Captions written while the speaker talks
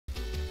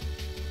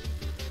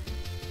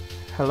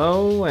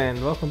Hello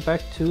and welcome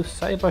back to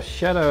Cyber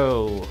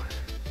Shadow.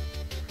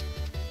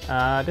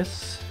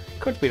 This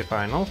could be the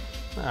final,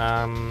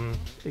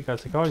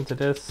 because according to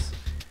this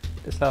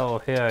level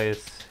here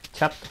is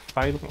Chapter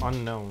Final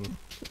Unknown.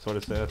 That's what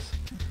it says.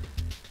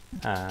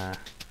 And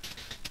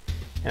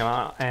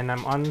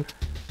I'm on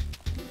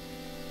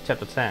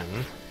Chapter 10,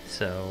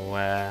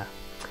 so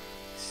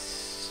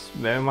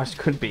very much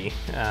could be.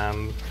 But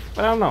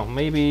I don't know.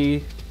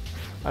 Maybe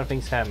other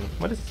things happen.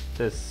 What is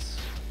this?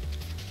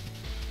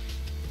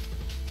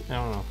 I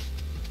don't know.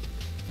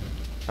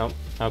 Oh,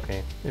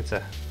 okay. It's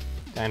a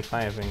giant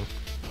fire thing.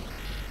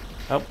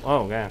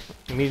 Oh, yeah.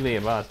 Immediately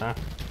a boss, huh?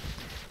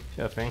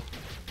 Sure thing.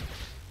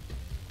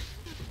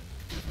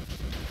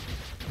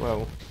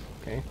 Whoa.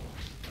 Okay.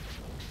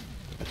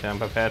 But I'm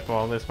prepared for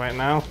all this right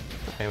now.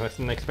 I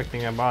wasn't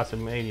expecting a boss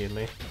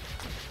immediately.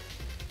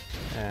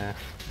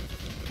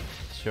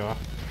 Sure.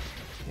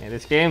 Yeah,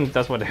 this game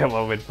does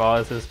whatever with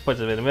bosses. Puts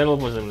them in the middle,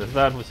 puts them in the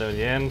start, puts them at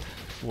the end.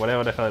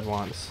 Whatever the hell it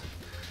wants.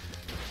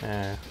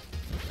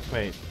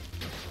 Wait.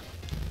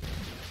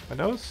 Are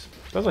those?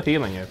 Those are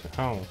healing it.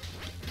 Oh.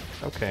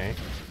 Okay.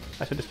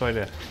 I should destroy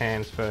the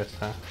hands first,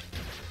 huh?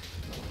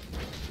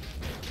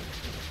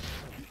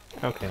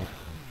 Okay.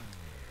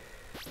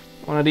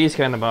 One of these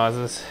kind of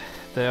bosses.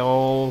 The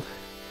old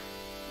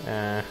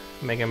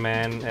Mega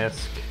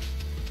Man-esque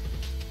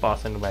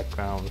boss in the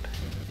background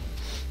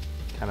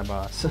kind of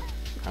boss. I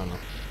don't know.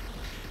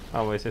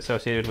 Always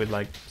associated with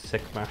like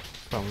Sigma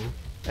from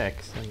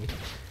X, and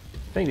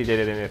I think they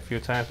did it a few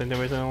times in the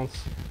originals.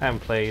 I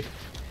haven't played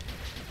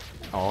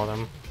all of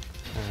them.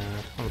 I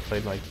haven't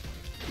played like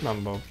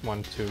number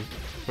 1, 2,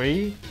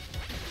 3.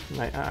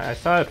 I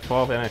started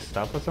 4 and I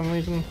stopped for some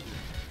reason.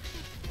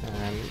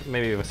 And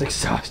maybe it was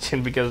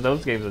exhaustion because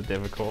those games are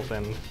difficult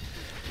and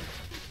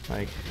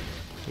like,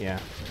 yeah.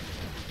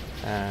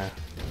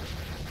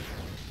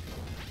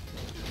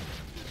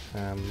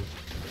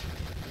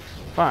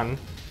 Fun,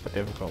 but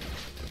difficult.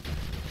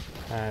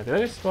 Did I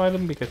destroy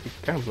them because it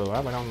kind of blew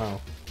up? I don't know.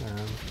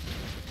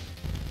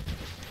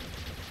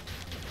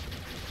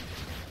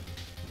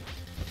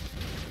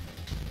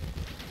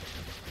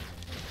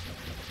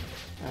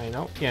 I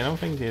don't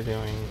think they're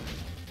doing...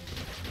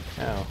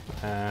 Oh,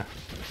 oh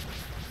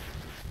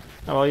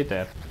well, you're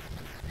dead.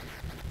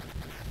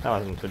 That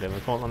wasn't too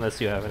difficult,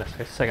 unless you have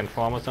a second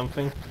form or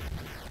something.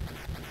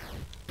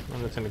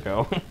 I'm just gonna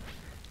go. If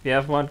you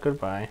have one,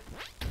 goodbye.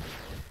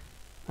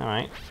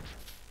 Alright.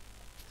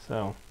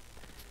 So,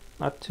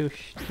 not too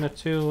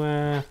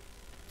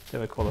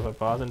difficult of a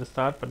boss in the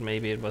start, but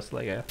maybe it was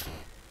like a,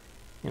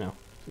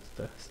 just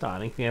a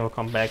starting thing. It will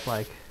come back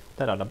like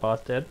that other boss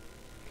did.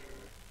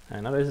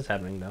 None of this is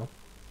happening though.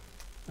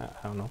 I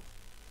don't know.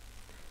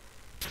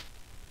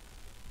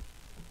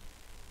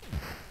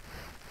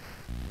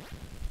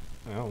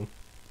 Oh.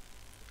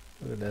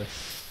 Look at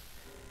this.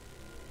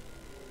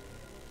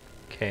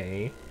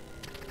 Okay.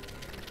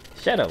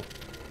 Shadow!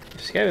 You're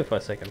scary for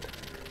a second.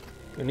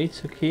 You need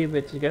to keep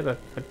it together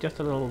for just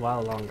a little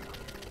while longer.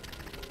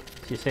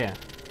 She's here.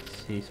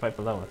 She's right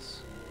below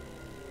us.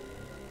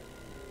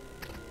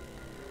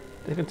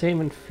 The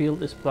containment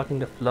field is blocking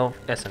the flow of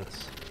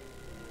essence.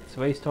 It's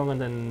way stronger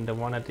than the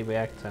one at the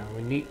reactor.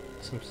 We need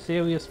some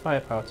serious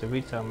firepower to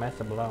reach our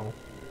master below.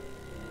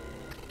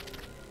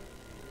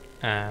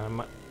 Our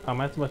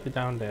master must be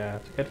down there.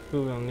 To get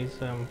through, we'll need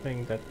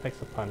something that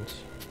packs a punch.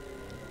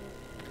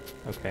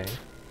 Okay.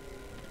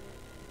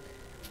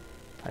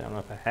 I don't know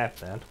if I have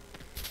that.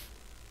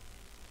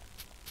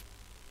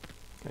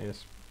 I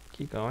just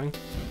keep going.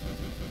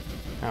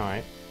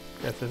 Alright.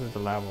 Guess this is the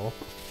level.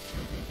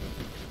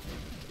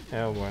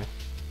 Oh boy.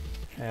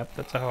 Yep,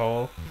 that's a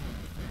hole.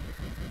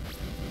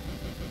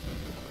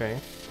 Okay.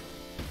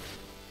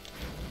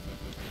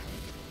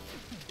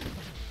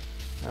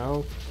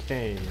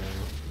 Okay then.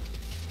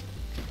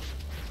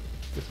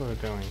 This is what we're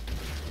doing.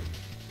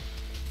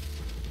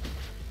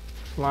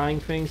 Flying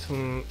things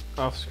from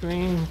off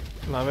screen.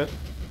 Love it.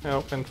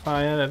 Open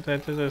fire,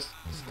 that just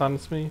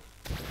stuns me.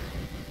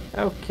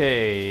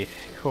 Okay,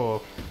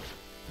 cool.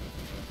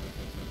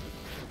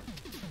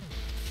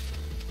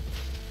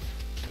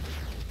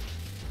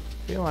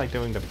 I feel like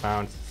doing the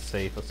bounce is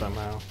safer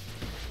somehow.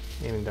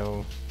 Even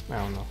though, I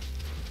don't know.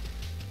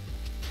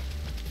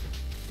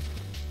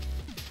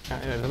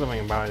 There's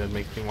something about it that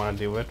makes me want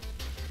to do it.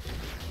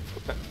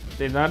 But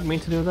did not mean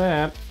to do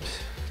that.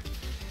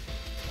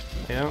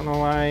 I don't know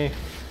why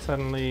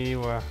suddenly you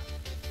were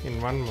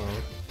in run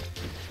mode.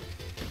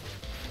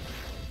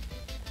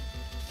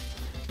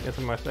 Guess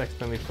I must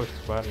accidentally push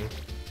the button.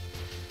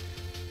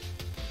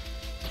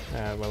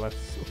 Well,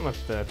 let's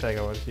take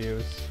our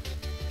views.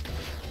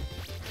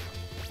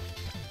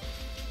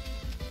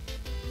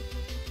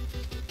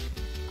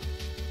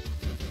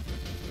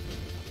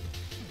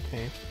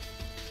 Okay.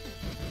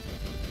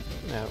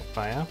 Now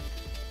fire.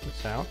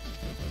 It's out.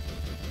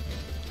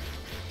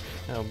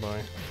 Oh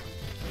boy.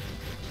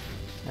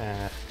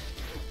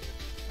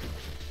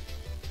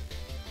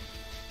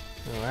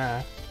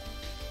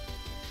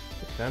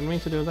 Didn't mean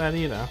to do that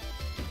either.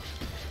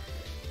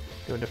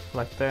 Do a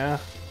deflect there,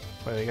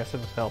 but I guess it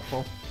was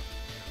helpful.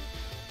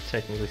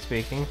 technically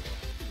speaking.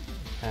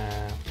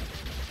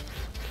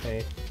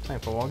 Okay, time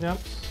for wall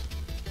jumps.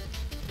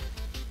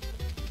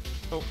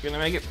 Oh, gonna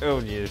make it.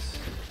 Oh, jeez.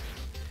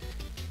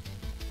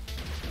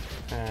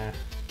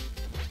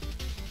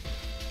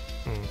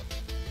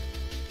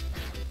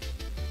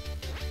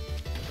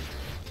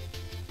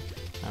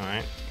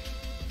 Alright.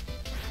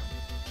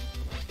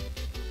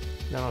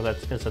 I don't know if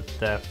that's instant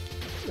death,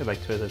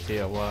 electricity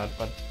or what,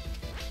 but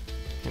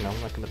you know,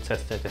 I'm not gonna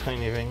test it or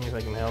anything if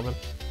I can help it.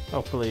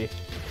 Hopefully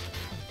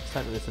it's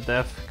not instant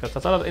death, because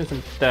there's a lot of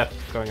instant death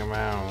going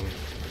around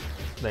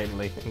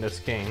lately in this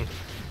game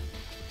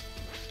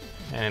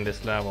and in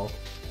this level.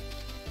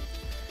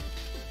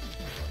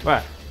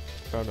 But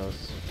throw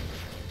those.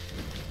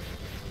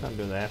 Don't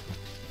do that.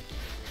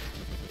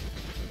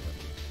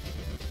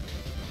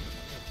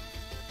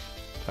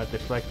 Try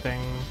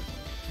deflecting.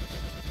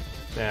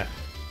 Yeah.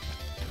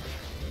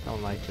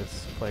 Don't like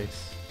this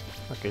place.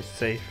 Okay,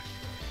 safe.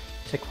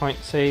 Checkpoint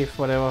safe,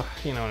 whatever,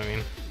 you know what I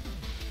mean.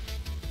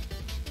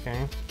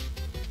 Okay.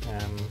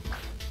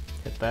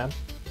 Hit that.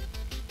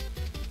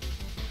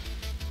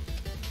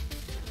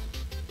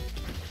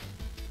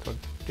 So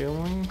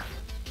doing.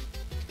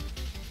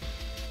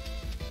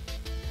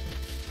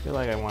 Feel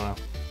like I wanna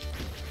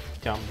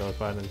jump those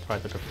rather than try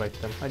to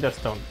deflect them. I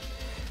just don't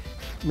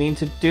mean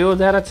to do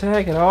that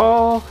attack at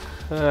all.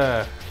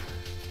 I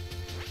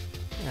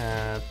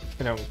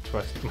don't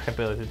trust my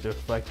ability to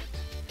deflect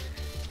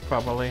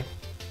properly.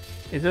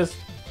 It's just,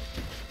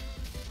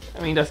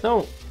 I mean, there's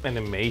no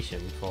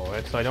animation for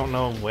it, so I don't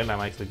know when I'm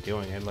actually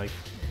doing it. Like,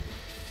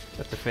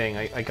 that's the thing.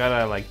 I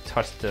gotta like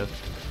touch the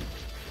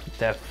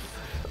death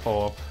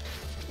orb.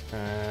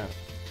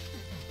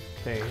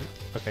 Okay,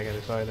 I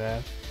can try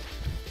that.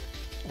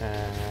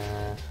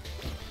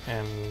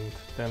 And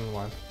then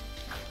what?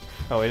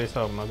 Oh, it is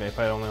open. Okay, if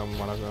I only own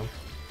one of them.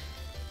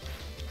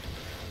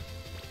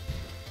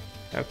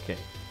 Okay.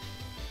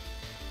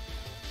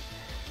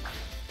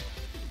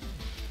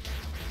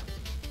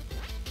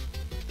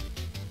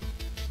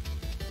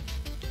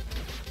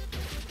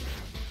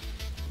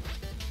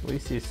 At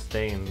least he's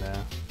staying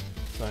there,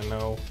 so I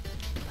know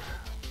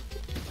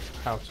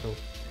how to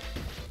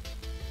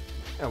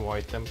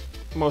avoid them.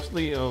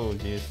 Mostly, oh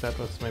geez, that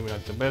was maybe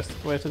not the best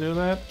way to do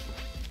that.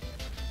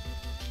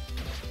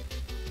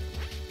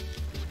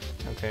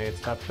 Okay,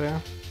 it's up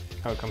there.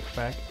 Oh, it comes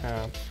back.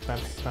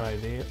 That's not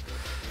ideal.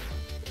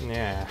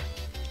 Yeah.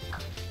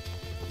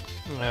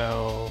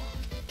 No.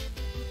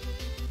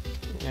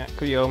 Yeah,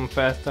 could you open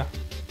faster?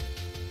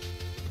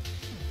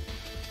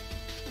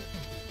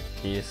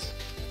 Yes.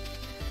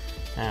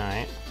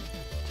 Alright.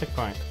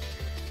 Checkpoint.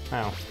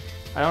 Now,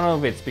 I don't know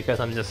if it's because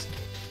I'm just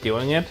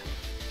doing it,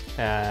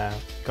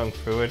 going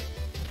through it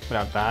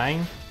without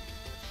dying,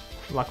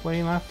 luckily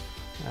enough.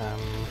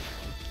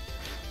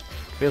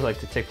 Feels like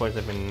the checkpoints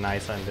have been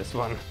nicer in this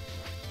one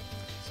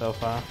so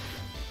far.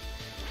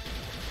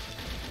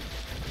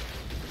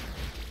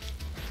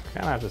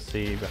 Kinda have to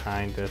see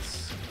behind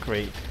this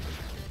crate,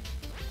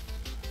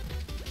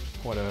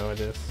 whatever it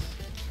is.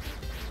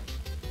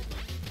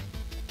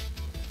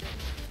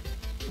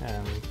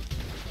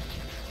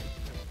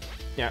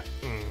 Yeah,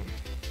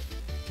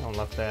 I don't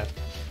love that.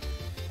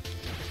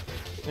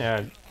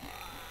 Yeah.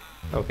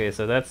 Okay,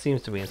 so that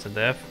seems to be instant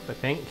death, I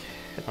think.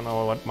 I don't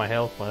know what my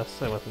health was,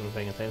 I wasn't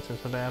paying attention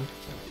to that.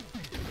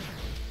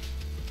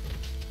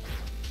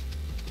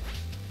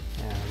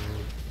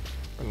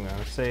 I'm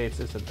gonna say it's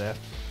instant death.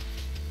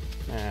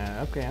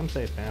 Okay, I'm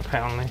safe now,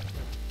 apparently.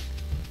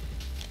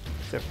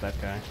 Except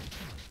that guy.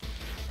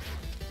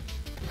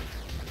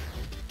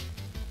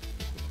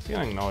 It's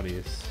gonna ignore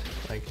these.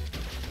 Like,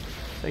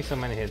 take so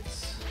many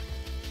hits.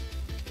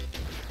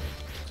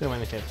 Too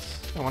many hits.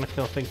 I wanna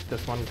kill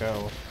this one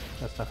girl.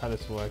 That's not how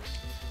this works.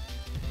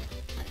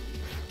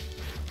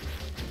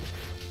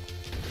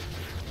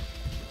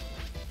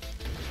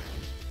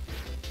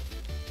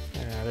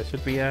 There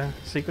should be a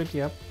secret,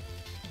 yep.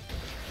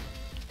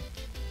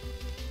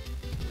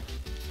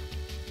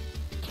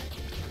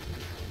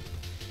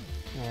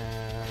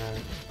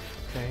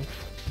 Okay.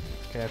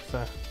 Okay, it's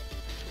a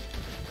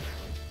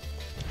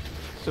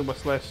super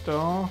slash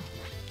store.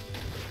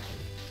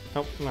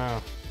 Oh,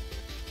 no.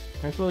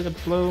 Can I still look at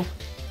the blue?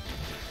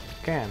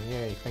 Can,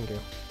 yay, thank you.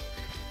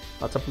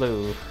 Lots of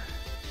blue.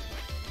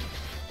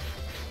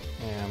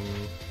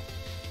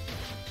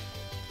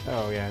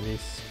 Oh yeah,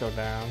 these go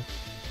down.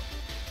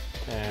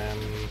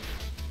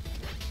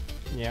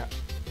 Yeah,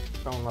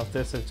 don't love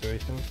this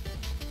situation.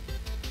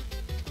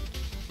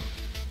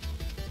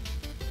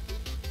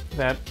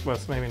 That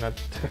was maybe not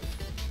the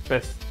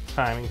best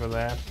timing for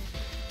that.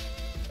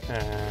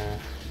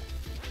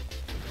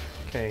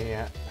 Okay,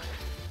 yeah.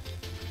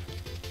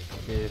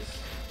 Yes.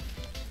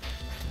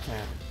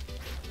 Yeah.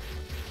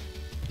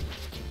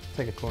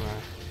 Take a corner.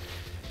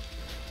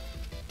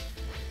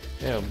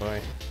 Oh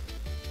boy.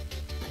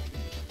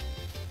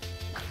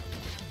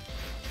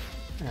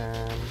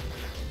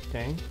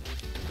 Okay.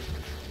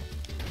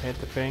 Hit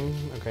the thing.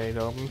 Okay, it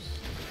opens.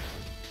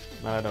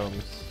 No, it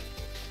opens.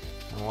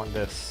 I want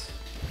this.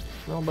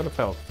 A little bit of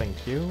health,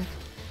 thank you.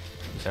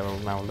 Which I will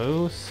now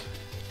lose.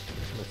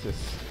 This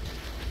is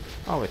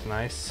always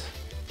nice.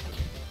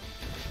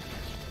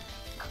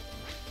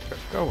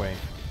 Go away.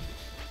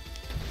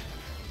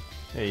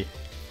 Hey.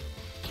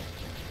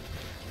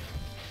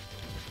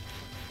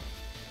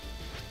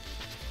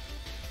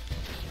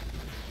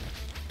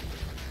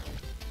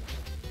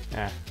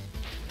 Yeah.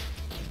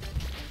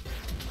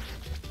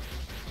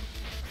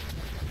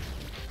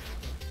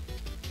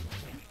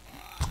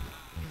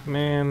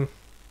 Man,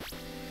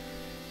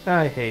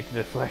 I hate to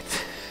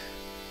deflect.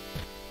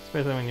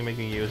 Especially when you make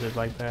me use it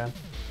like that.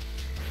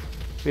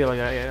 I feel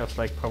like I was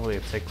like probably a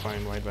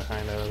checkpoint right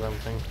behind it or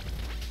something.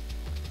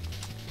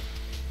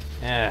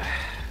 Yeah.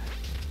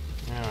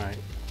 Alright.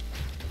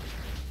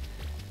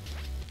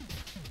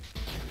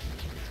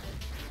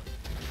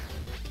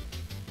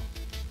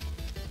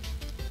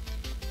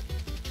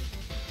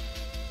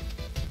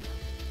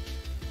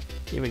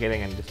 Keep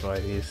getting and destroy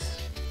these.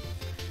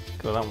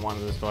 Because I don't want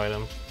to destroy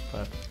them,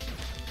 but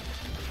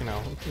you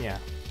know, yeah.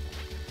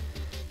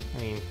 I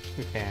mean,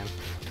 you can.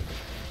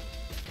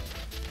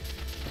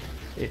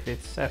 If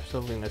it's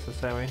absolutely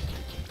necessary.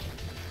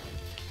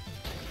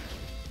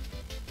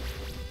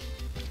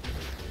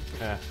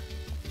 Yeah.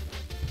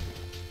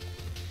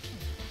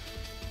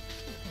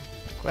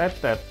 Glad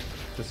that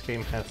this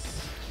game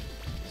has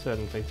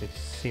certain things that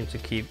seem to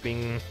keep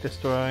being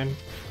destroyed.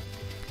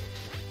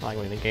 I like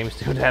when the games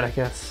do that, I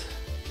guess.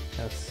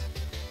 Because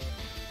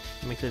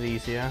it makes it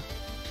easier.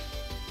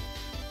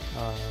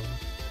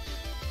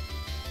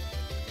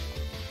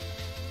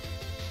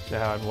 See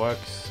how it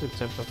works in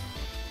terms of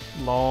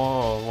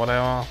law or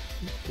whatever.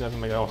 It doesn't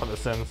make a lot of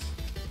sense.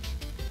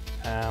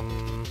 I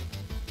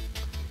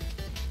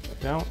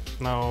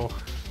don't know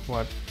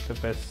what the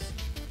best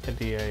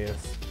idea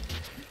is.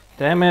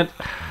 Damn it!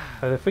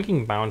 The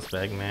freaking bounce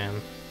back,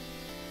 man.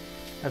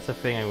 That's a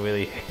thing I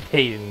really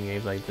hate in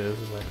games like this,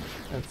 but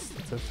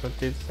that's what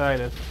they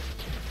decided.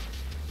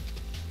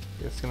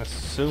 Just gonna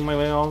zoom my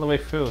way all the way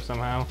through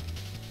somehow.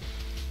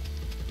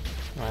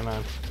 Why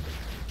not?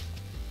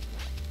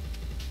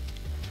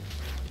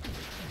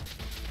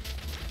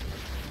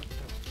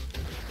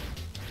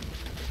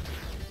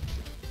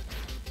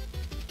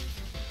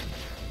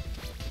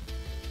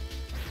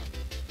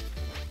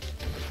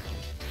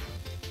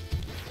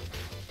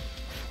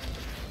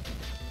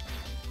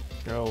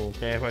 Oh,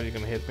 okay, I thought you were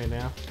gonna hit me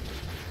now.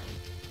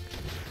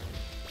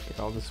 Get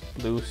all this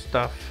blue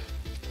stuff.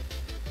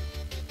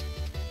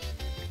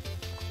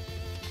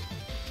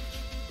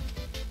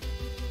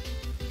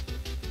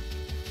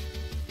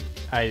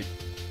 I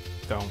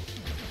don't.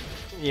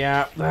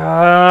 Yeah.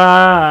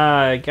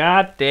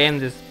 God damn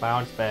this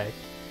bounce back.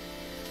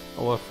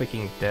 Over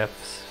freaking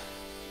deaths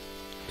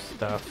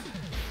stuff.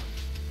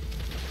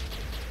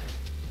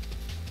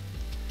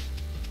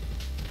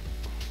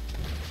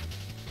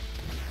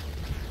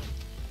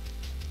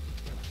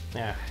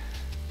 Yeah.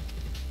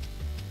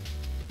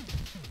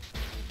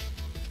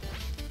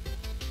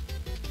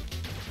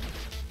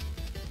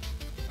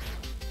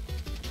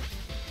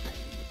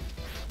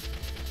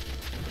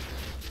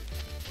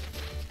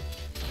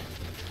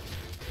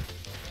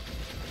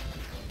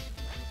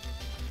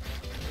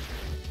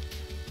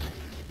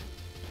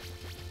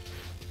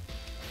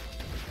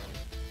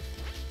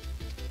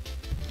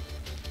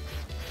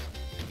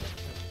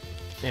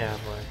 Yeah,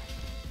 boy.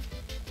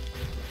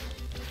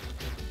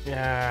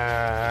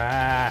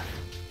 Yeah.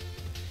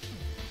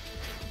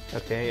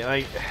 Okay,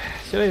 like,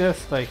 should I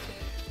just like?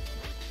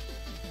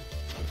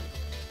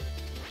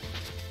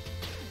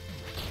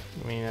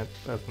 I mean, that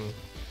doesn't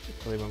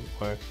really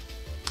work.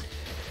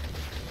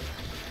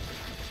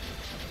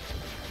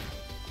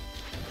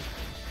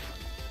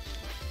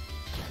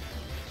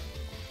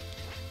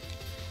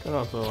 Could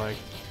also like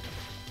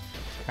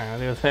kind of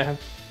do that.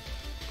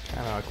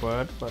 Kind of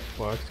awkward, but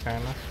works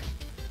kind of.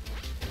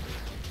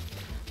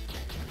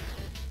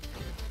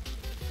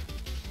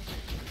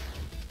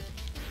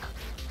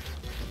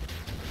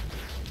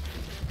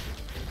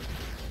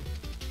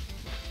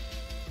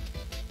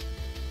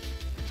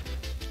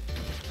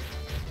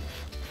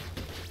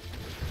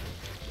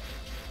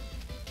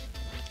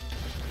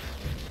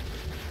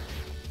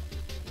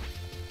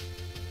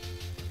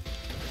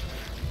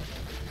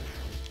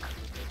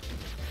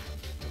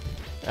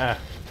 Ah,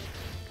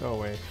 go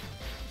away.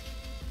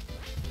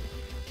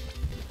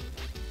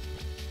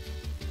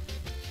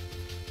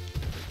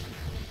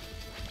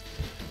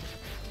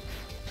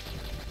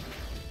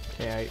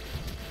 Okay,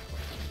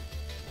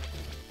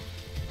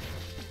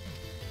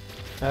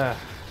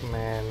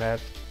 man, that...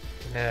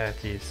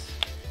 jeez.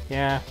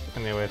 Yeah,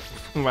 anyway,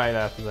 right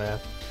after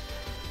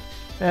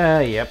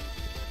that. Yep.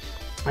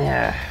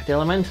 The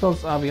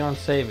elementals are beyond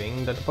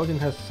saving. The Potion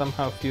has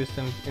somehow fused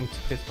them into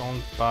his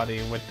own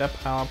body. With that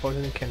power,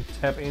 Potion can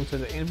tap into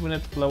the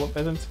infinite flow of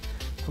essence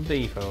from the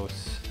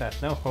ethos.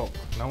 There's no hope.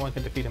 No one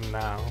can defeat him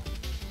now.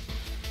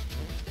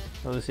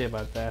 We'll see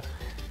about that.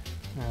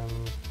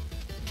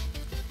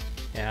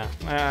 Yeah,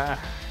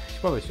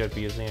 probably should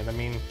be using it. I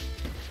mean,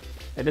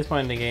 at this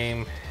point in the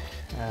game,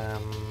 I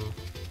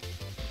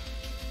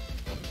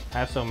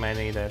have so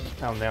many that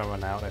I'll never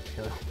run out, I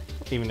feel.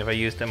 Even if I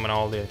use them on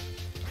all the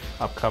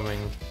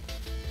upcoming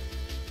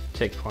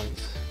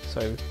checkpoints. So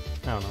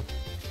I don't know.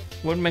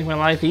 Wouldn't make my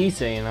life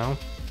easy, you know.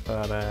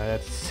 But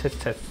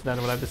that's not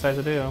what I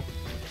decided to do.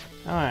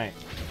 Alright,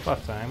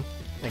 boss time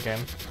again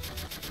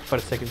for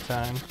the second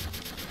time.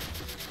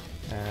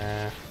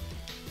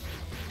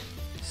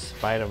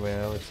 Spider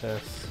wheel, it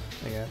says.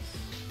 I guess.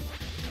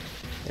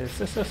 Is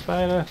this a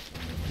spider?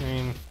 I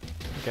mean,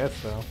 I guess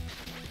so.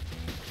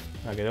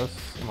 Okay, those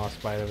more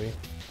spidery.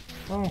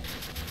 Oh,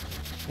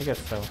 I guess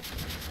so.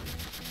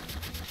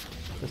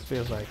 This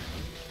feels like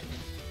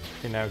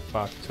generic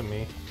box to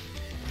me.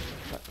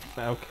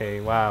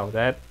 Okay, wow,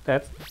 that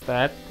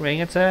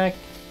ring attack?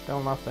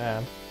 Don't love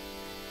that.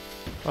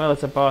 Well,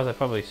 it's a boss. I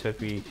probably should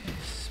be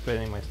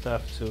spinning my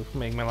stuff to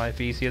make my life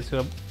easier to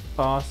a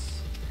boss.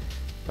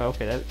 But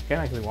okay, that you can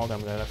actually wall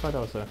damage that. I thought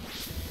that was a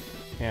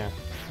yeah.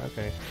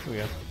 Okay, here we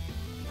go.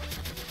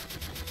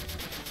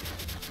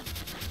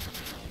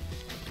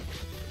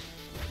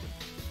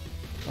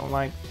 Don't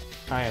like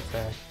eye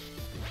attack.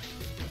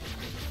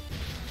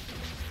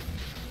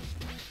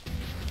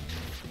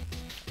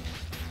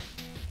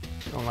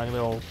 Don't like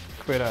little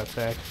critter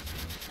attack.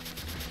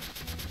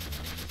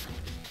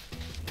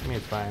 I mean,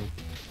 it's fine.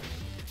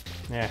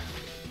 Yeah.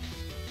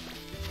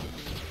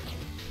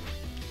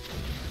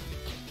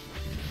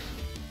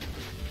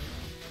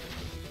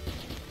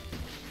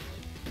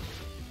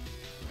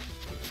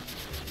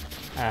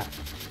 Ah.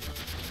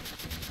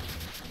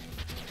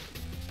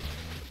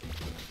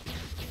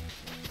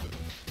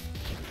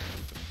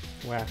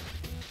 Wow.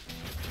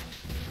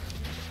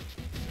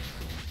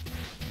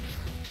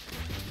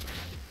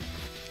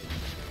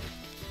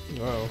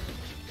 Whoa.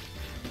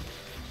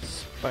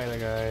 Spider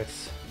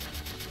guys.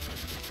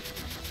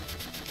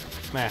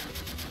 Nah.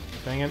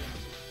 Dang it.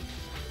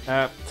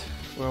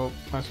 Well,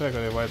 I'm sure I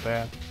could avoid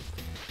that.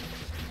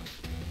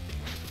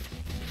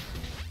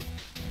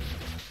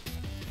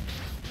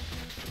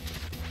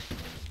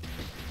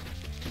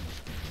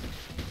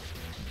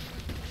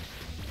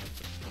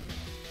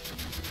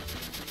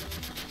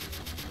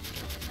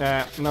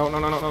 No.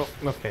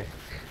 Okay.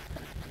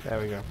 There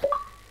we go.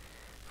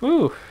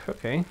 Whew,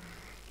 okay.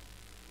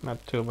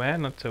 Not too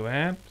bad, not too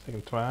bad.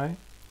 Second try.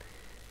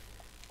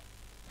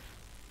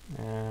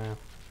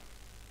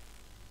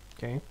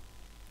 Okay.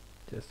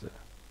 Just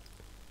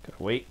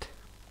gotta wait.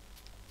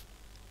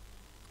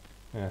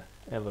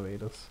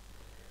 Elevators.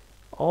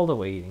 All the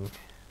waiting.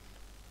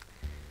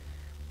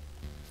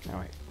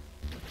 Alright.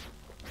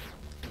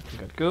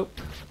 Got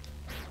goop.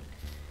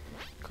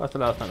 Cost a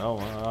lot, not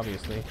over,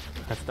 obviously.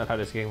 That's not how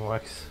this game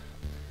works.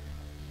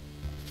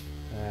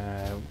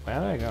 Where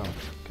do I go?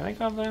 Can I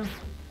go up there?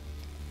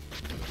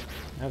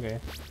 Okay.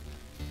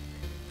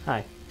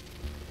 Hi.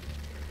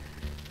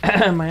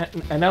 My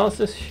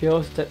analysis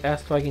shows that air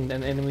striking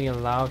an enemy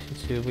allows you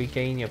to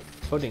regain your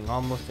footing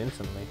almost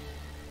instantly.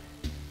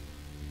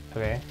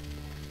 Okay.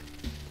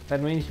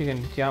 That means you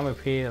can jump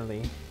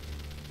repeatedly.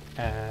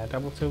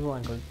 Double, triple,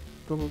 and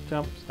quadruple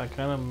jumps are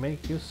gonna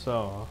make you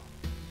soar.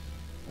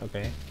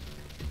 Okay.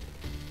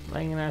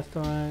 Laying an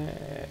asteroid,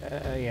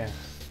 yeah.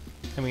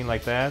 I mean,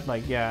 like that,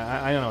 like,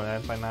 yeah, I don't know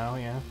that by now,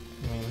 yeah.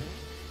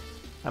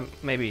 I mean,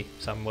 maybe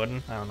some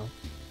wouldn't, I don't know.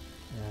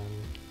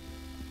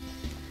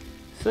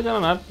 Still gonna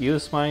not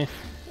use my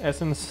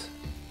essence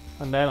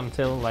on that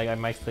until, like,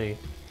 I'm actually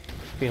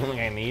feeling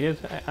I need it.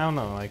 I don't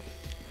know, like,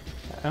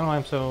 I don't know why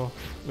I'm so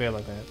weird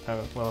like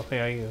that. Well,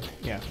 here you,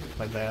 yeah,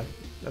 like that.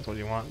 That's what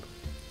you want.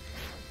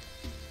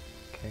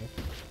 Okay,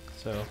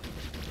 so,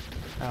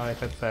 alright,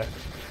 that's a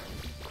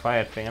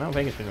quiet thing. I don't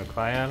think it's been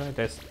required. I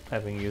just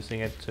have been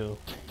using it to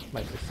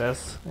my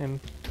success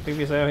in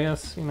previous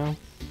areas, you know.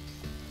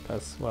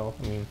 Because, well,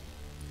 I mean,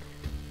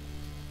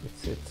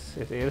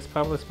 it is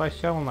published by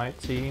Shovel Knight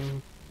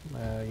team,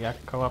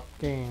 Yak Co-op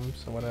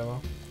Games or whatever.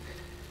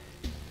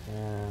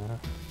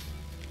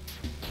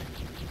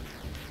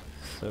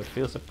 So it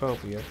feels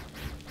appropriate.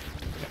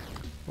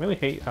 Really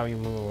hate how you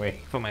move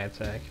away from my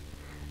attack.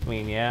 I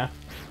mean, yeah,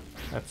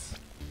 that's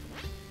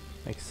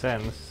makes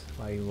sense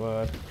why you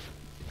would.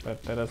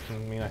 But that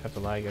doesn't mean I have to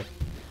like it.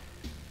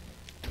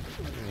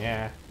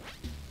 Yeah.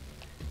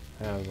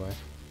 Oh boy.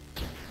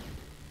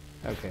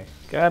 Okay.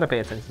 Gotta pay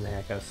attention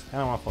here, cause I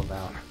don't want to fall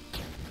down.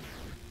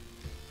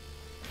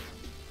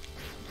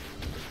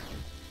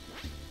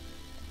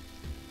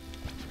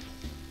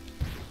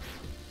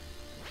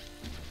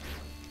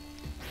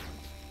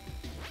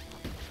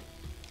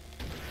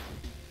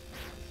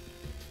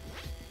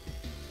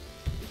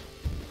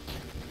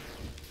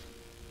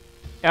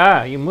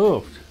 Ah, you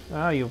moved.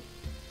 Ah, you...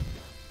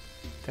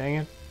 Dang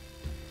it.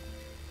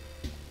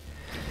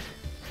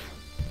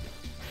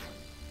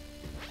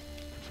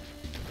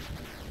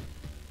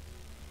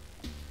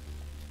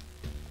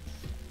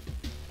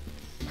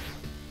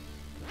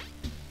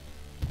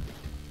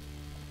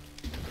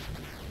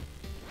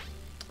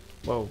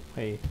 Whoa,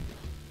 hey.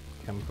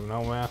 Come from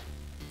nowhere.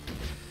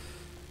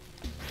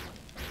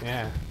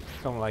 Yeah,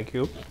 don't like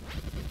you.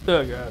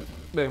 Oh god,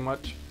 very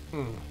much.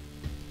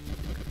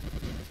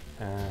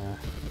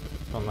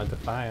 Don't like the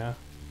fire.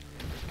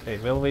 Okay,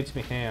 Will reach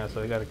me here,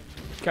 so I gotta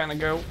kinda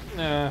go.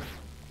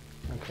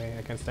 Okay,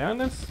 I can stay on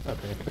this?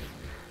 Okay.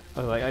 I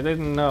was like, I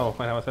didn't know,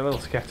 and I was a little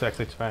scared to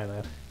actually try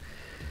that.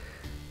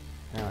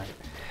 Alright.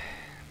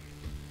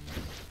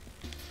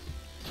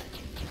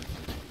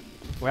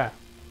 Wow.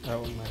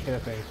 Oh, my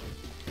hit thing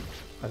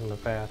wasn't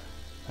that bad.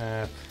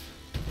 I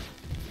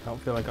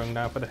don't feel like going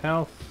down for the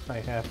health. I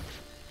have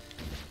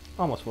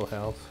almost full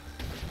health.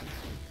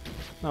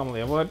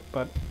 Normally I would,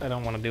 but I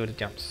don't want to do the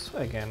jumps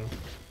again.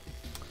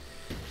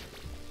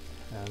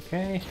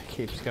 Okay,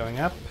 keeps going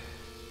up.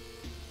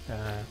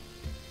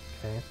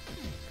 Okay.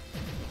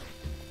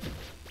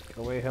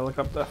 Go away,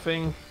 helicopter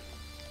thing.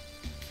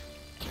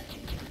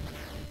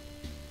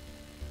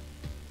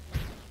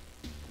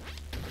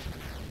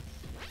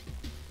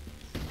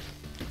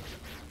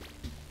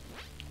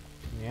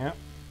 Yeah.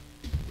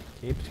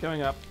 Keeps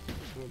going up.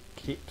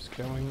 Keeps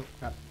going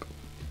up.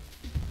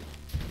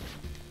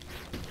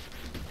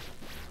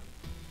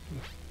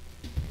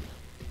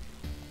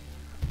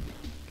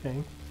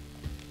 Okay.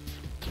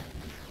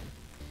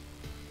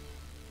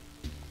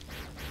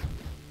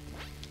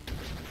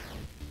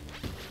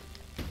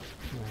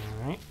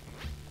 Alright.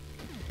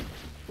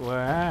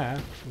 Wow,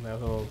 that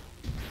was a little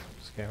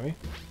scary.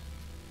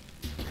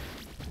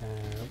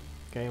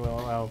 Okay, well,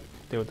 I'll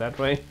do it that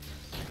way.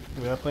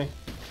 Weirdly.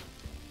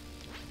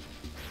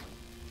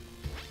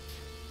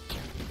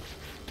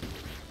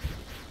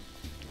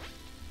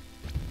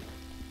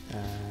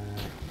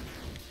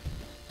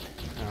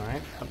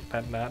 Alright,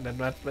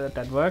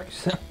 that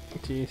works.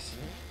 Jeez.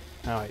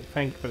 Alright,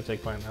 thank you for the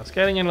checkpoint. I was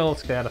getting a little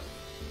scared of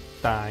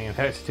dying and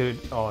had to do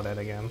all that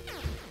again.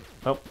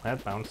 Oh,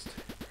 that bounced.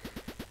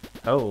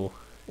 Oh,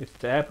 it's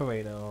the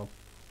apparator.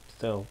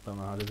 Still don't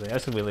know how to say. I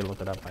should really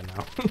look it up by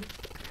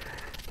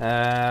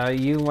now.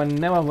 You will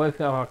never work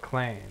with our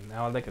clan,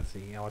 our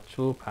legacy, our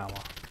true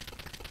power.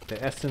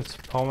 The essence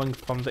pouring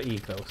from the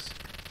ethos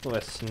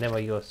was never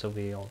yours to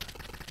wield.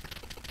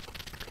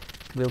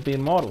 We'll be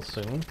immortal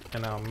soon,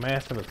 and our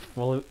master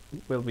will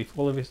be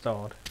fully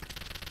restored.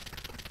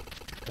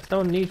 There's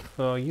no need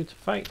for you to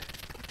fight.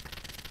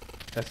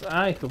 It's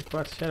I who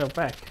brought Shadow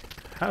back.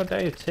 How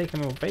dare you take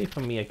him away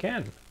from me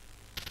again?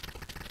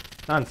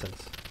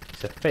 Nonsense.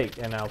 He's a fake,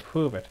 and I'll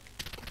prove it.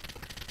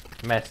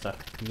 Master,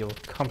 you'll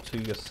come to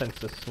your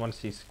senses once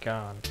he's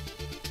gone.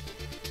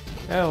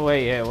 Oh,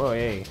 wait, yeah, whoa,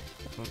 hey.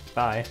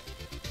 Bye.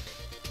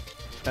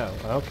 Oh,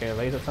 okay,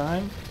 laser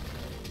time.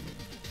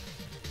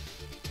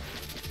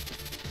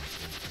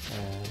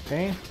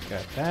 Okay,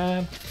 got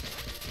that.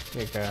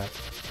 We got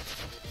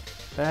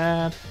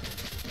that.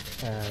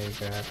 You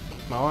got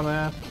more of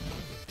that.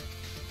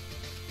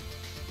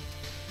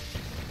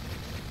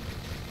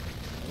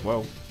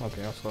 Whoa,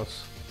 okay, I was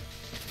close.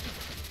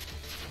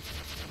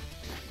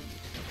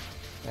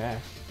 Yeah,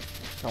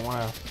 don't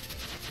wanna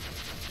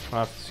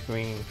run off the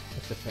screen,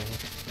 that's the thing.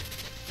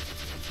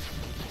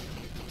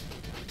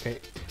 Okay,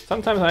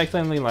 sometimes I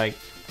accidentally like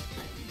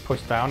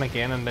push down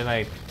again and then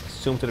I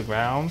zoom to the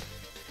ground.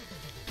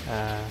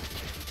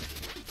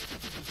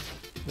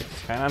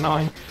 It's kinda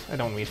annoying. I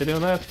don't mean to do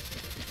that.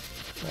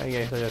 I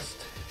guess I just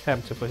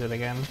have to push it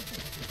again.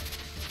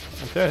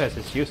 I'm sure it has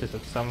its uses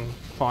at some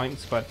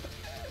points, but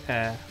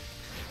I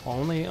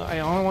only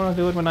want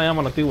to do it when I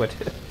want to do it.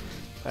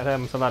 That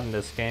happens a lot in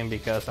this game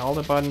because all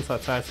the buttons are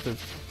tied to,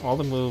 all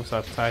the moves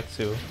are tied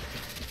to,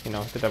 you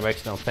know, the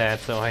directional pad.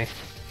 So I'm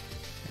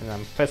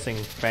pressing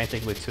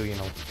frantically to, you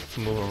know,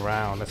 move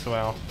around as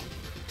well.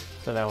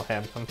 So that will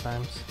happen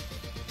sometimes.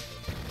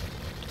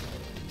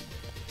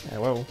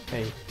 Whoa,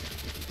 hey.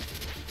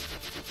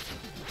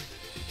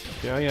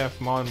 Sure, you have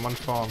more than one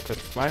form,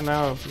 because right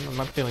now I'm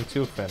not feeling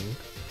too threatened.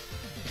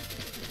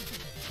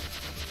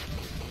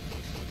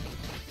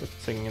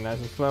 Just singing nice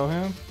and slow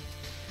here.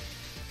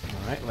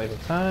 Alright, laser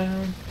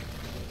time.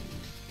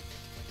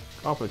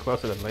 Awfully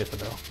close to that laser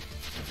though.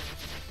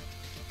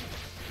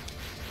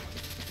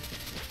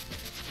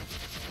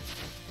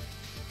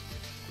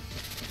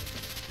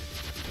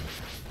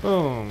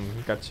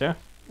 Boom, gotcha.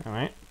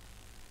 Alright.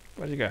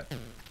 What you got?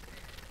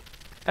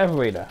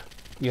 Elevator,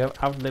 you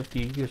have outlived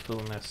your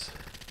usefulness.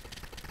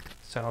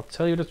 So I'll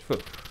tell you the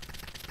truth.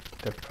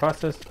 The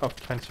process of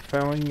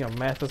transferring your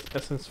master's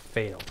essence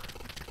failed.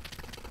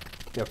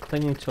 You're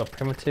clinging to a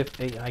primitive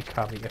AI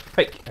copy, a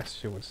fake,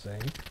 as you would say.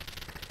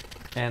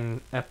 An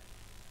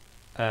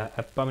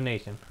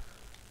abomination.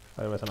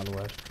 Oh, there was another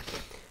word.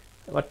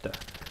 What the?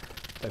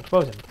 The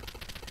explosion.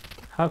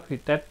 How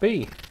could that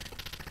be?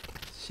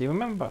 She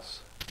remembers.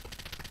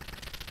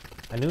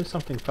 I knew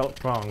something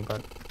felt wrong,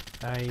 but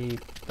I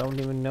don't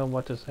even know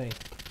what to say.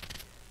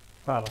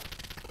 Father,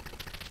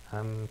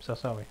 I'm so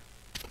sorry.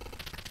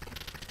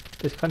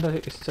 This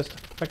content is just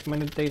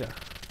fragmented data,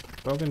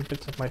 broken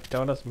bits of my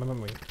daughter's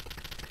memory.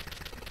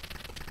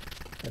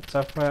 That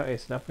software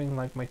is nothing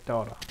like my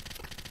daughter.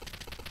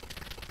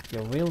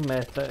 Your real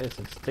master is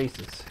in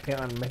stasis here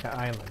on Mega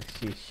Island.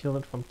 She is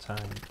shielded from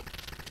time.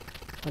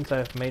 Once I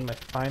have made my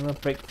final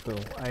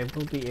breakthrough, I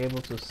will be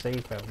able to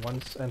save her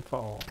once and for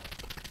all.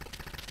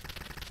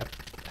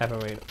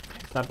 Apparator.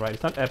 It's not right.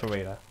 It's not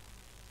apparator.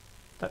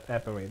 Not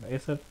apparator,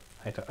 is it?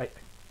 I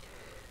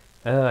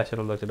should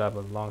have looked it up a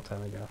long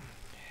time ago.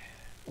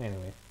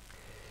 Anyway.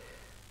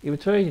 You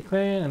betrayed your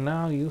clan and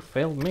now you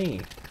failed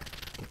me.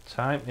 The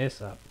time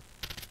is up.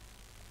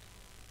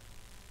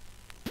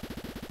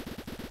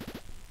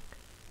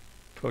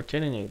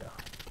 Progenitor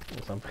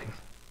or something.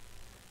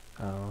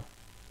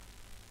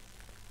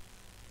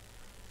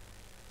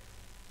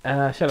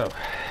 Shadow.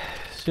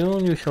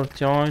 Soon you shall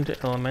join the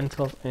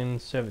elementals in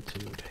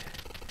servitude.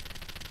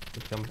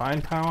 With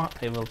combined power,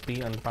 I will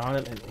be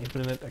unbounded and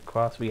infinite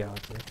across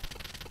reality.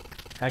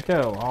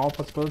 Echo, all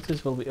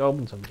possibilities will be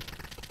open to me.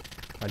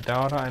 My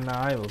daughter and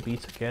I will be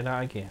together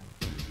again.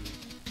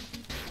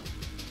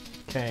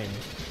 Okay.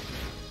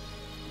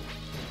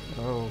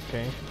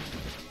 Okay.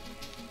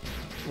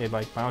 It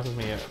like bounces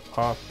me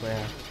off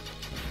there,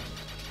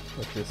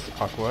 which is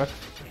awkward.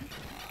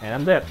 And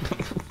I'm dead.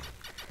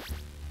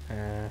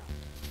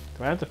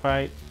 Do I have to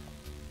fight?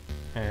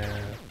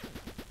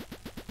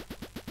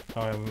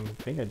 Oh, I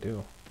think I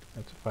do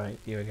have to fight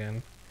you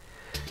again.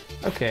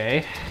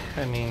 Okay,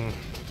 I mean,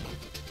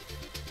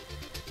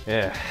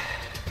 yeah.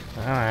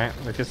 Alright,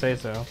 let's just say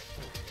so.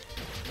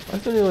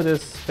 What's the deal with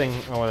this thing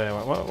over there?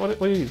 What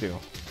do you do?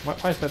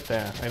 Why is that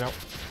there? I don't...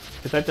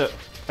 Is that the...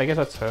 I guess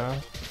that's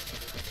her.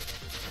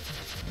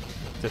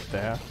 Just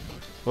there.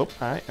 Whoop,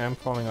 I am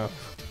falling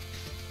off.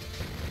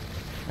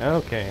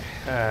 Okay,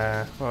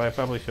 well I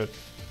probably should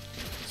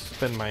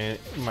spend my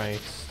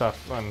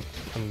stuff on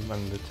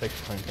the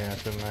checkpoint here,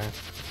 shouldn't I?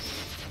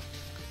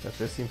 Because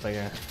this seems like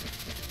a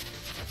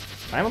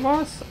final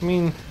boss? I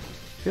mean,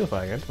 feels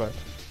like it, but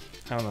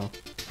I don't know.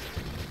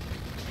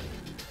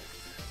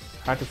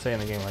 Hard to say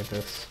in a game like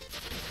this.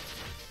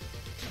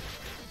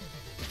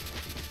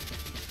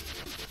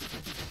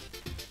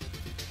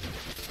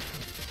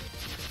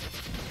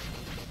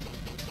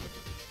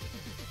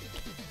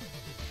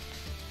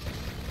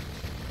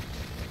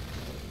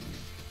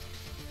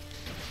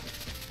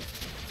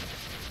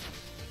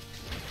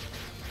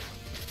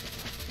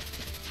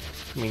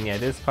 I mean, yeah,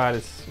 this part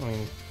is, I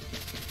mean,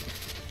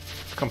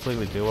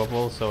 completely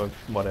doable, so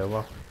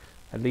whatever.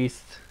 At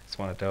least it's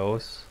one of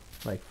those,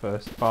 like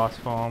first boss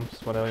forms,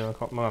 whatever you want to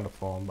call it. Not a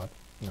form, but,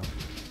 you know,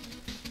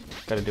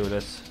 gotta do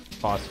this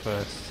boss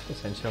first,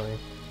 essentially.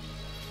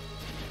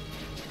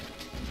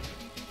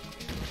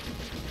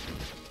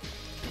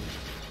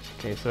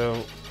 Okay,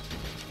 so,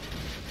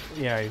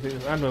 yeah,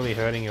 it's not really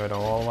hurting you at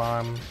all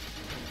while I'm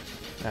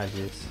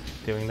just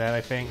doing that,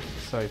 I think,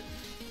 so I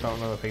don't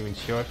know if I even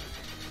should.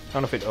 I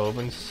don't know if it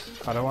opens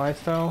otherwise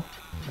though.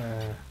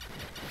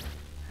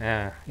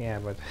 Yeah,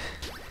 but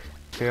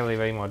clearly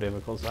way more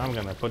difficult. So I'm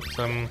gonna put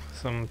some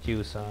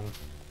juice on.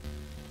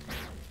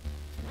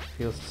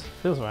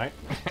 Feels right.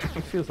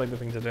 Feels like the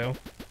thing to do.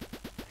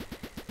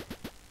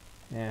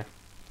 Yeah.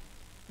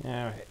 All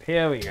right,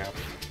 here we go.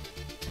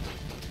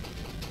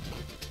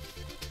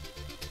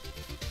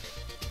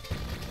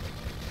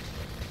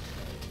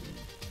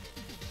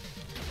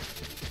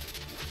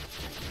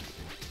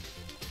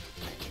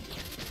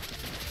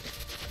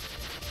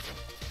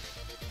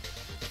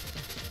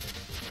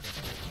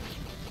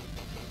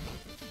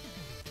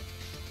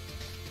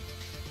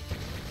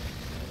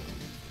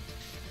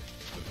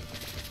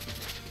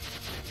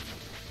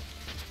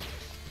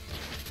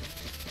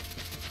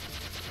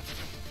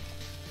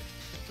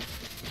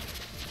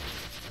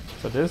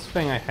 So this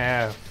thing I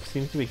have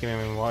seems to be giving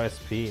me more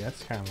SP.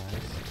 That's kind of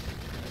nice.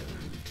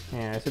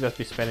 Yeah, I should just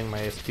be spending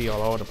my SP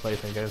all over the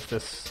place, I guess.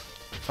 Just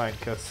like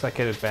suck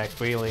it back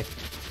really.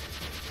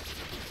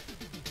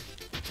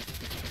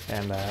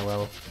 And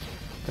well,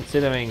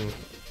 considering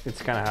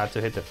it's kind of hard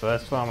to hit the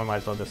first form, I might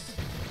as well just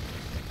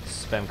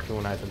spam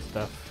kunais and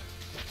stuff.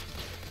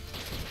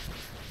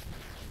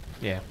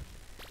 Yeah.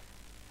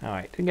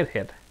 Alright, didn't get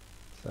hit,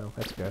 so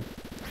that's good.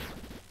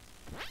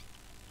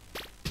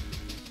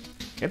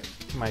 Get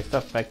my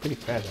stuff back pretty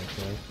fast,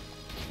 actually.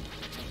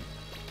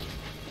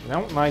 I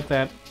don't like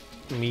that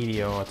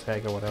meteor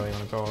attack or whatever you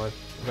want to call it.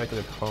 I like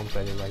the home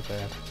plated like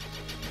that.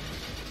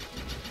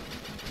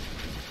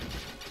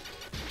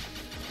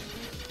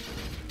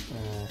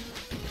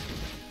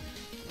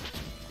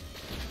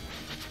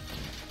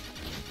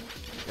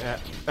 Yeah.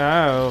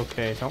 Oh,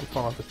 okay. Don't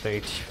fall off the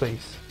stage,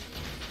 please.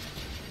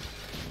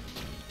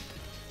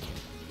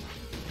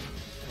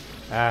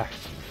 Ah,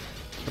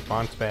 the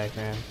bounce back,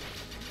 man.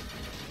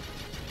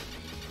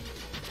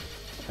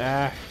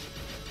 Ah,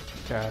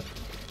 God.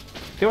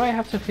 Do I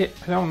have to hit?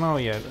 I don't know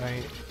yet.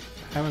 I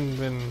haven't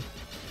been.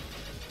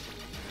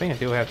 I think I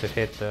do have to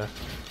hit the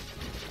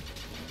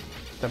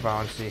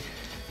bouncy.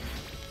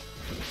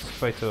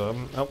 Straight to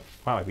him. Oh,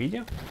 wow! I beat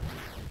you?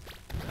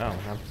 Oh,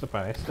 I'm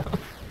surprised.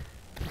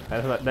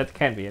 that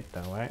can't be it,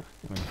 though, right?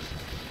 I mean,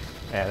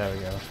 yeah, there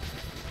we go.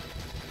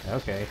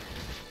 Okay,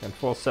 and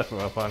full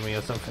Sephiroth on me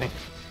or something.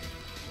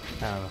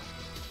 I don't know.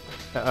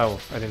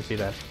 Oh, I didn't see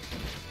that.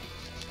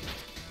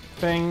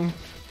 Thing.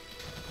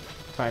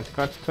 Trying to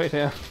concentrate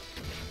here.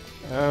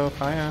 Oh,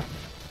 fire.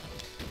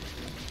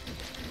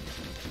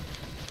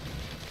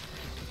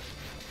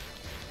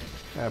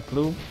 A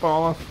blue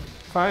ball of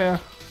fire.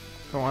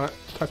 Don't want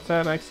to touch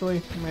that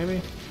actually,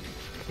 maybe.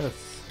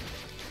 Because,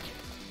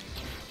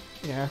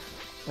 yeah.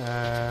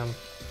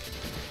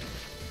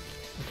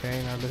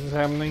 Okay, now this is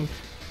happening.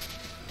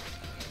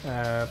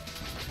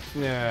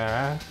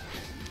 Yeah.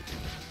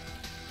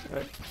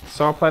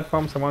 Saw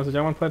platforms, I want to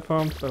jump on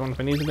platforms, I don't know if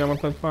I need to jump on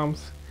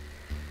platforms.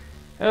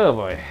 Oh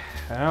boy.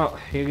 Well,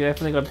 you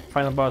definitely got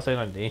Final Boss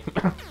ID.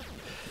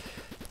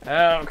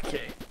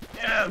 Okay.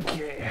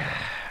 Okay.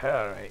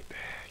 Alright.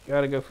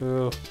 Gotta go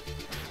through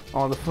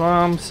all the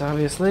farms,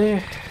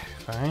 obviously.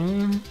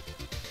 Fine.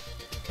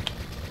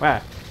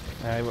 Wow.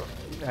 I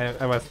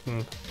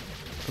wasn't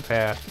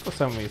prepared for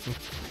some reason.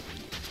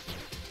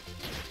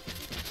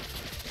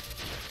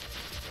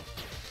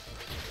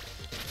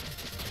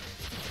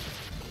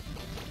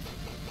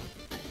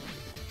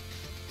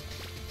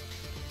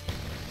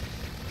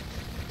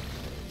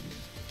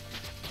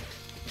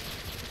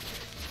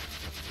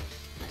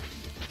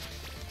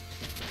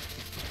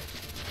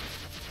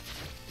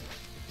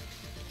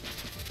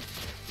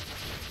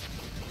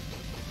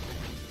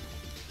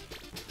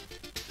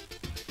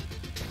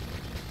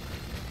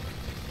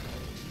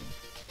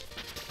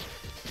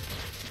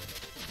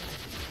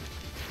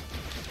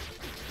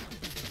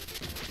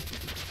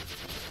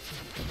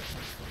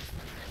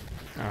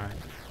 Alright.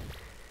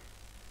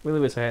 Really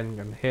wish I hadn't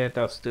gone here,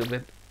 that was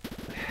stupid.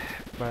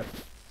 But,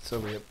 so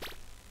weird.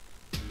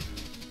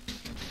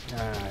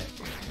 Alright.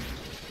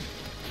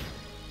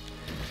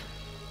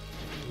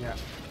 Yeah.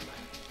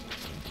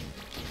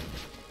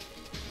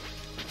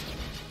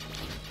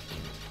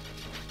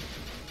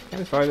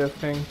 Can I try that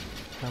thing?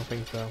 I don't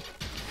think so.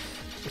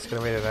 Just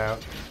gonna wait it out.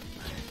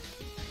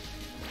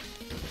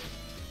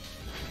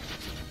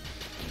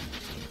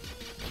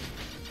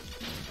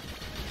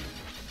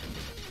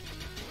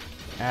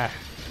 Ah.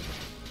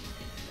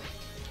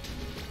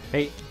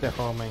 Hate the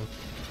homing.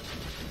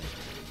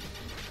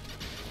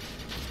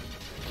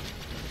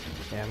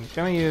 Yeah, I'm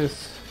gonna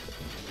use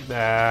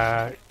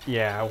the...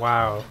 Yeah,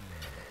 wow.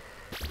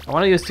 I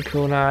wanna use the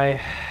kunai.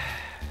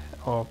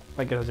 Or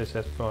I guess I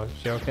just for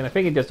joking. I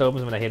think it just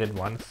opens when I hit it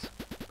once,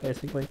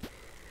 basically.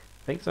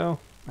 I think so?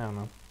 I don't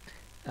know.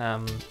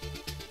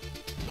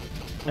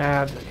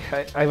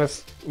 I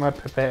was not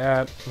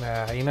prepared.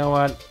 You know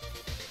what?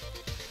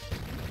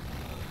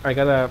 I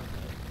gotta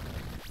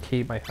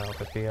keep my health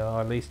if you,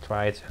 or at least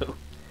try to.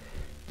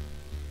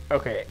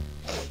 Okay.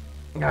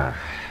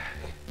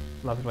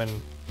 Love it when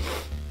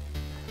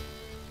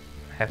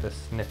I have the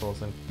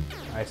sniffles and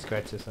eye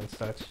scratches and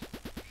such.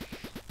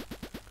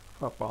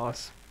 Oh,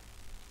 boss.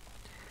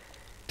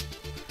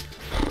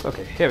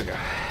 Okay, here we go.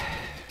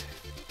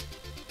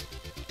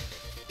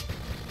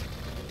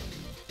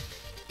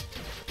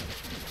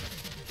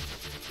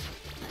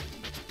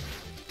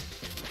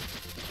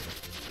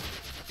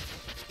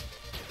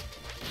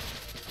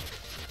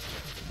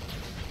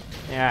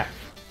 Yeah.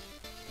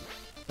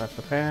 Not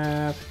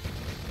prepared.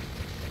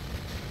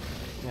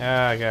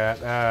 Oh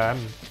god,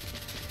 I'm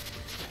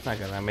not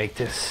gonna make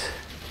this.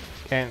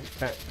 Can't,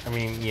 I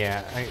mean,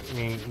 yeah,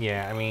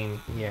 yeah.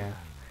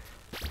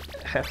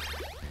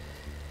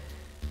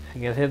 I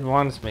get hit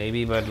once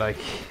maybe, but like,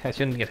 I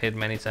shouldn't get hit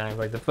many times.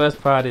 Like, the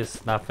first part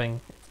is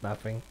nothing. It's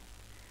nothing.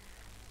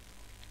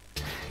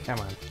 Come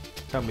on,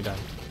 don't be done.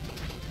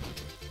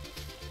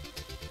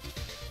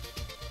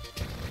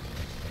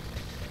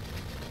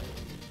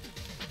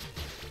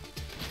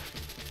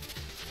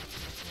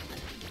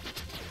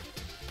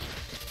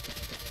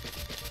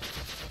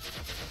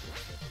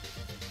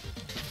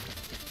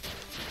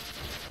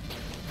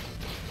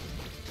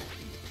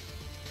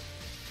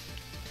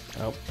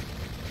 Oh.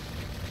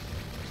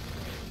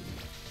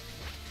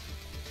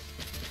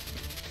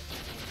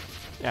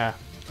 Yeah,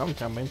 don't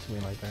jump into me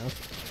like that.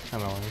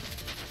 Annoying.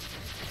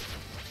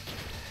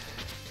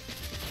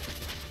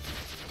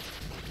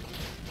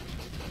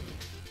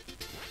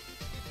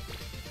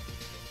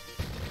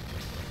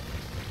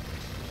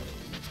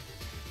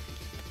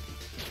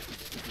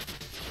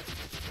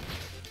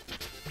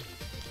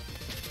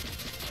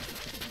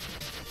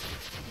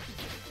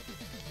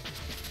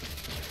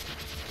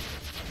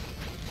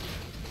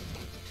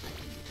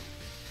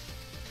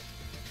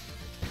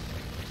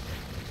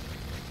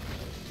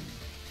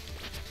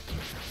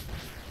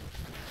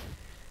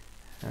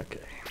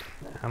 Okay.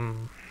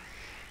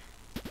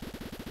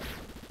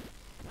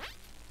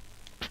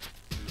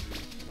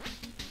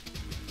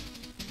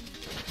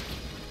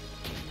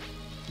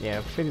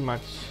 Yeah, pretty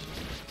much.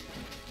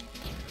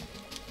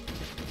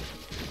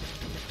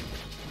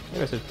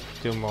 Maybe I should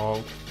do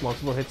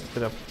multiple hits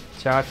instead of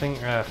charging.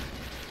 I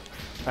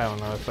don't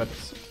know if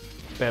that's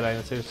better in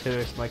a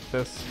situation like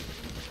this.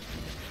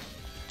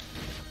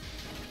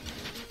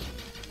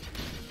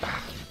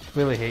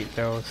 Really hate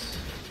those.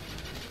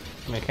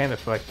 I mean, I kind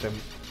of like them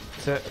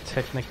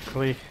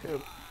technically.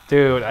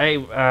 Dude,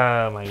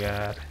 oh my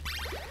god.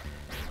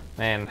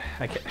 Man,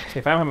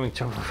 if I'm having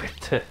trouble with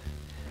the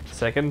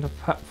second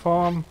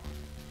form,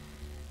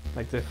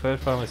 like the third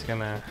form is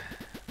gonna...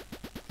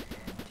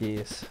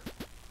 Jeez.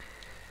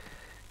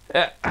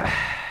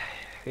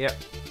 Yeah.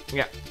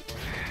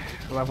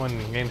 Love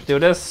when games do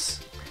this.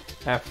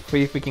 I have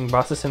 3 freaking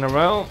bosses in a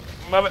row.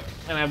 Love it!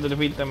 And I have to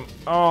defeat them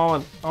all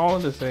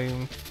the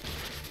same.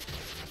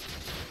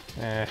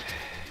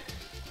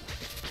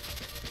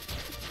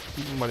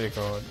 What do you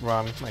call it?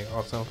 Run, like,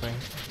 or something.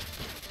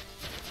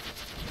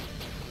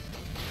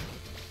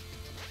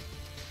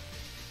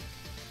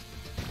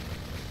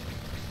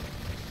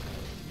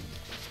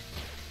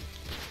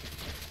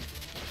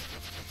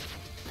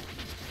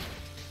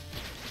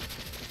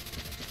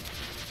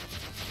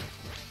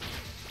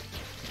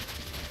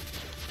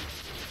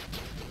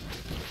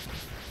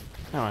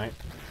 Alright.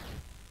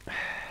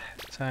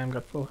 Time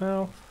got full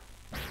health.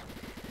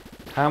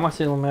 How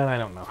much it'll matter, I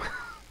don't know.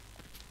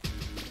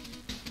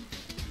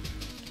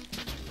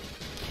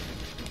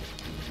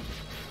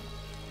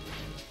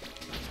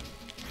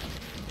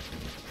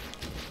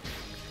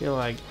 Feel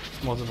like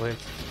multiple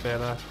hits is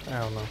better. I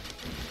don't know.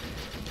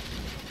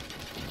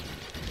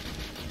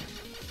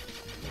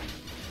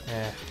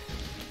 Yeah,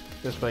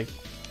 just like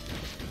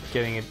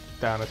getting it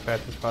down as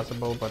fast as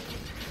possible, but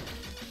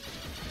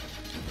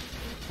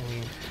I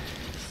mean,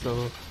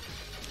 still,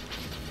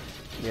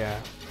 yeah.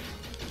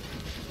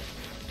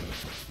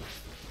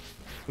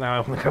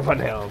 Now I'm covered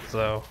health,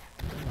 so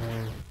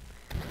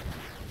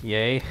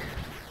yay.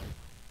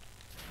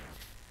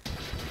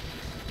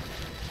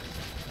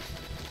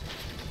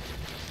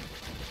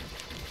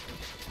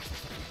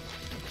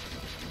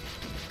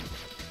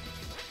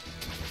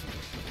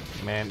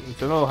 Man,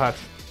 it's a little hard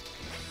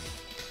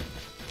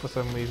for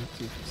some reason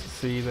to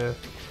see the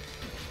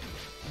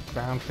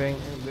ground thing.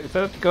 Is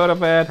that good or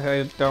bad?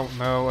 I don't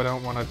know. I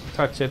don't want to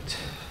touch it.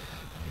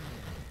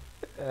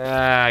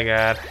 Ah,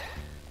 God.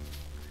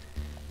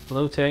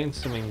 Blue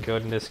tank's doing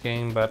good in this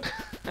game, but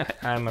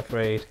I'm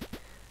afraid.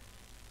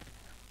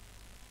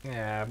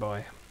 Yeah,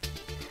 boy.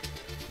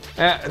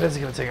 This is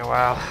gonna take a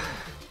while.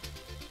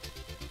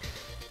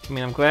 I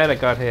mean, I'm glad I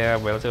got here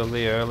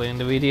relatively early in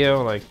the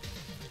video, like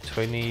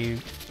 20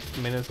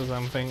 minutes or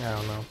something, I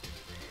don't know.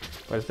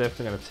 But it's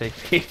definitely gonna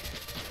take me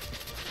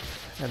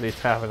at least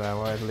half an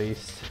hour at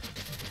least.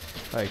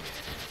 Like,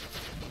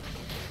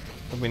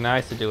 it'd be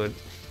nice to do it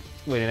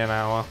within an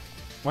hour.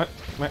 What?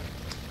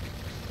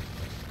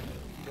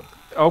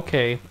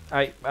 Okay,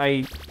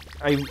 I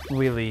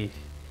really,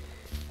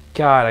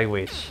 God I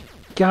wish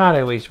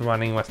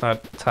running was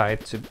not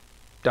tied to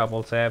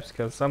double taps,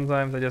 because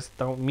sometimes I just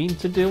don't mean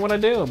to do what I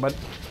do, but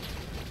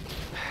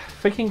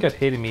freaking got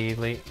hit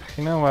immediately.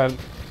 You know what?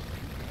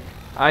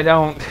 I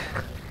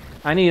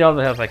need all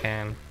the help I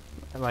can.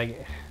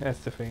 Like, that's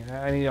the thing.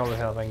 I need all the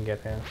help I can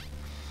get here.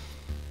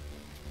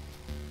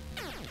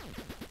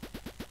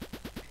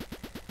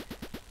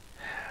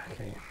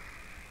 Okay.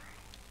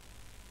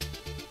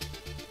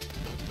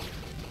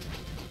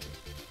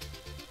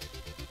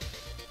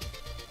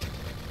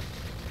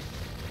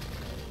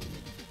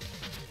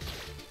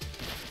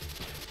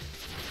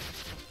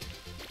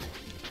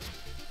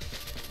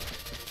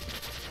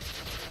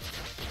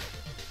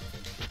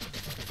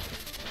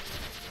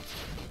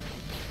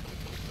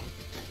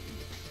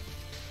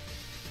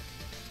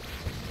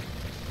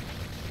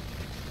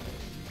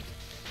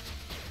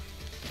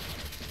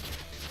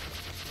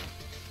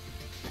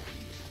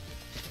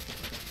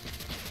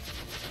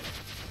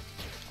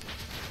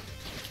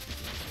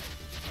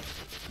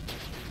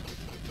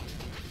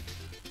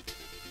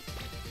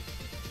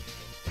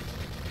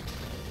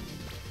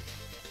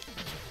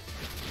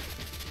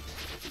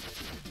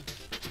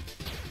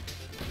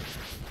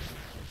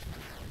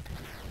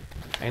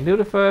 I can do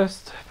the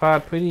first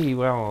part pretty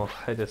well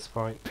at this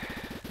point.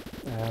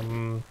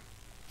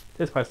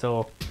 This part's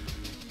still,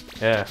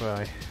 yeah,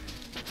 right.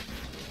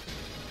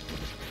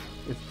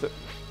 It's the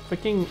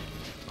freaking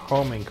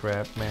homing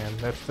crap, man.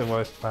 That's the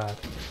worst part.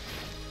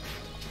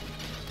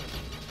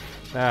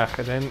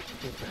 And then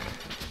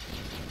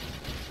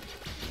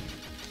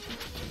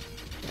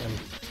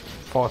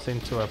force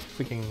into a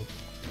freaking.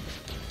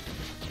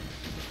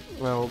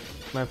 Well,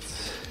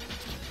 that's,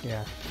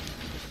 yeah.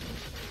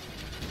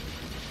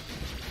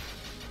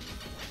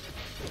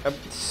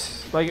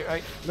 Like,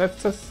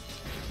 that's just...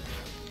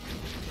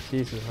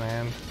 Jesus,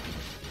 man.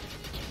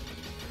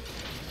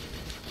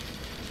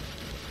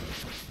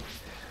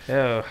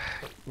 Oh,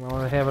 well,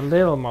 I have a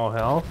little more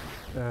health.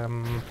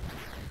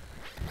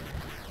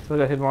 Still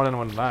got hit more than I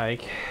would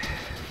like.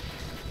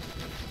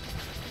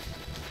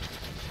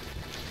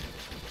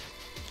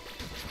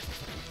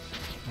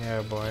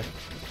 Yeah, boy.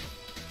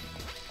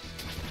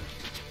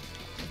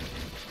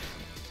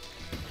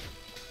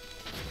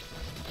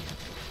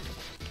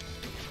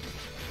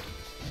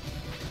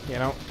 You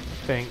don't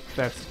think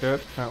that's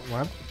good? Oh,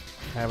 what?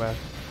 Have a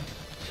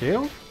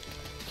shield?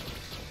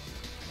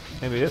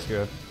 Maybe it is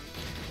good.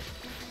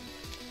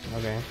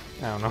 Okay,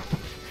 I don't know.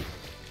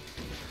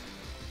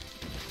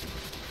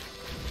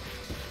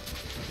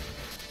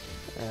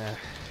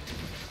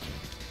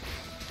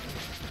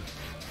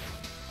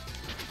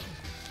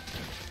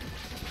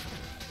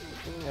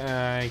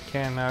 I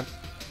cannot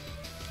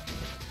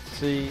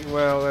see.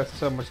 Well, there's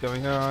so much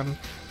going on.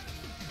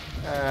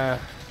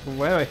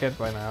 Where do I hit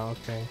by now?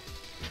 Okay.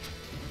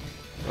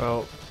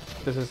 Well,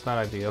 this is not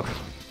ideal.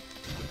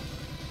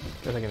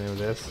 Guess I can do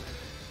this.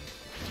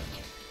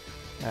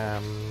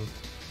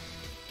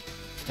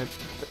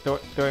 Do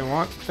I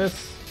want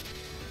this?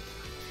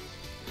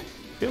 I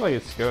feel like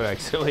it's good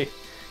actually.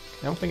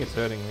 I don't think it's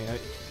hurting me. I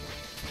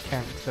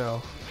can't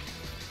tell.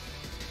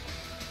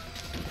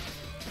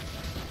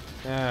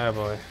 Ah,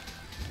 boy.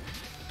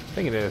 I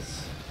think it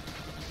is.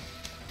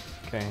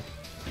 Okay.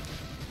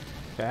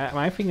 Yeah,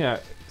 my finger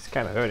is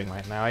kind of hurting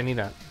right now. I need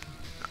to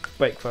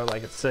wait for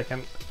like a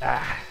second.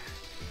 Ah.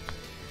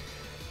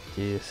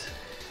 Jeez.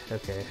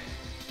 Okay.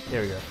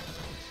 Here we go.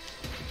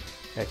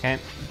 I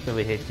can't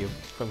really hit you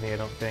from here, I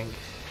don't think.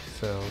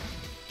 So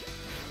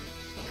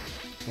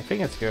I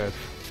think it's good.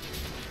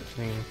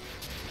 I mean,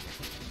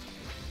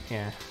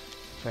 yeah.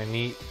 I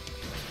need.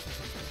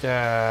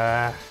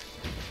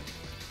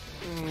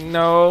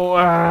 No.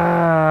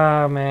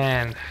 Ah,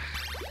 man.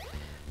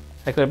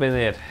 That could have been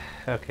it.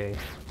 Okay.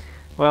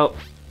 Well,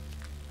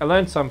 I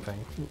learned something.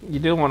 You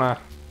do want to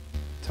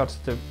touch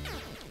the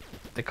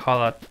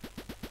colored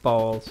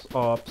balls,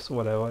 orbs,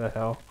 whatever the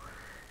hell.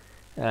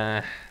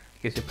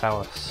 Gives you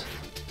powers.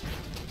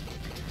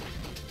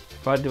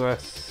 If I do a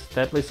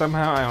deadly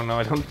somehow, I don't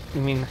know. I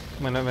mean,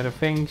 when a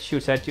thing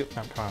shoots at you.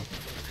 Oh, come on.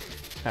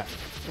 Ah,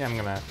 yeah, I'm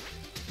gonna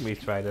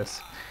retry this.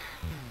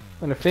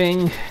 When a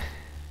thing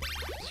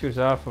shoots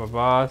off from a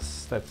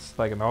boss that's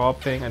like an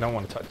orb thing, I don't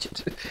want to touch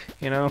it.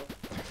 You know?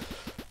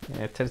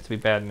 Yeah, it tends to be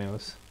bad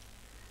news.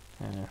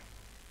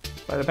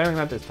 But apparently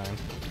not this time.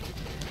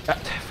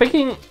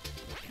 Freaking.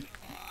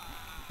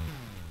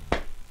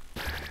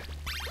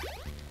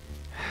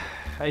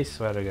 I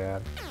swear to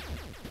God.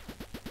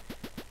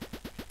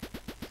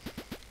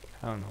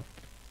 I don't know.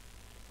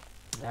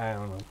 I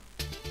don't know.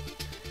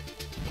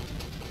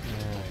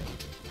 Alright.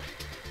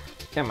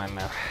 Come on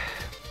now.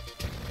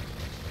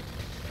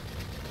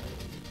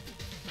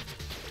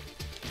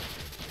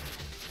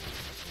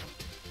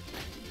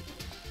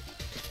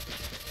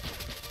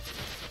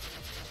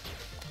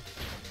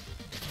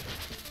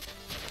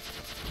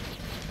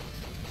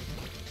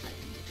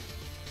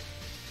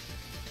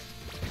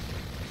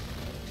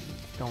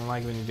 Don't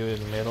like when you do it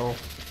in the middle.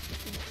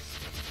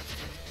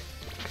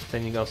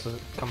 Then you also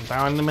come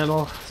down in the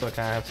middle, so I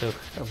kind of have to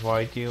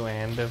avoid you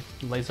and the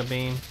laser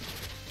beam.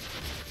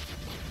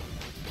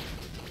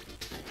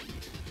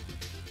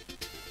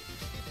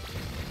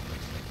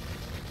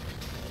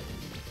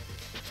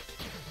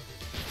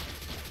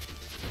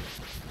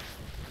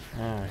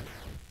 Alright.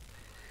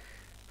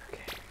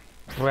 Okay.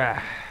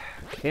 Rah.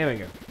 Here we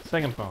go.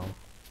 Second poem.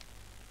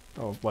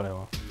 Oh,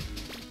 whatever.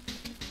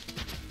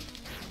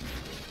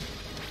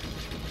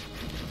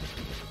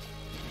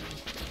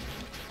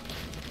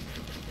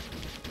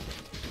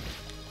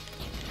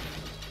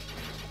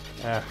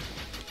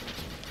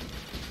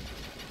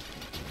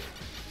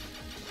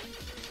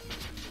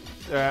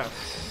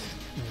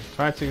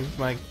 Try to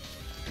like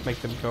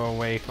make them go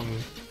away from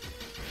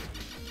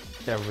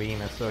the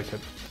arena so I could,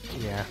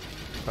 yeah,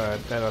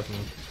 but that wasn't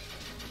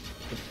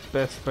the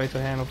best way to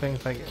handle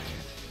things. Like,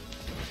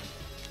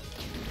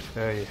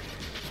 no,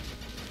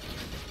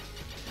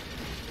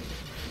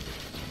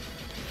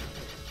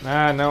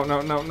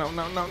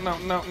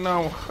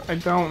 I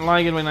don't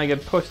like it when I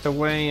get pushed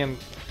away and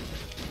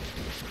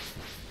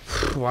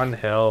one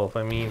health.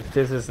 I mean,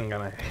 this isn't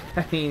gonna.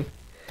 I mean,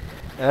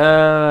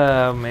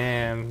 oh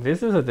man,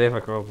 this is a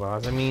difficult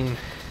boss. I mean,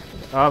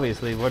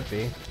 obviously it would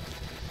be.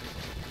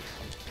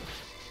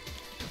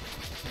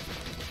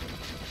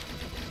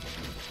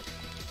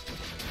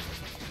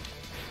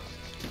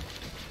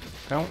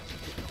 Don't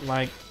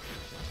like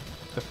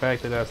the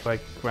fact that that's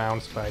like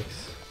ground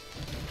spikes,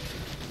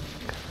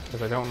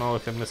 because I don't know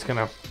if I'm just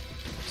gonna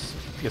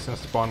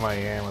spawn where I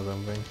am or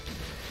something.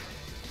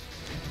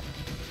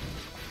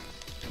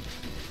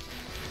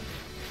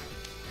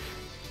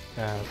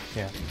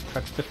 Yeah,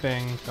 touch the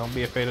thing, don't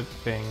be afraid of the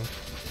thing.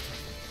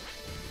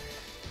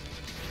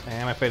 I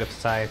am afraid of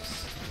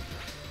scythes,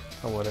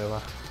 or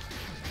whatever.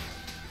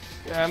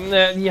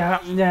 Yeah,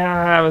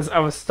 I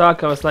was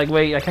stuck, I was like,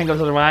 wait, I can't go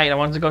to the right, I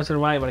wanted to go to the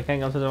right, but I can't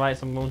go to the right,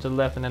 so I'm going to the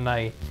left, and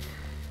then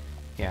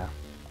yeah.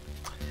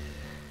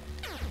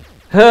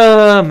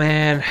 Oh,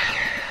 man.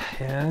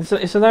 Yeah,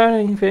 it's a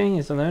learning thing,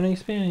 it's a learning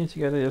experience,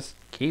 you gotta just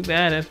keep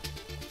at it.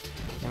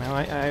 You know,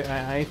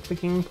 I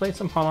freaking played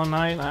some Hollow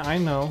Knight. I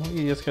know.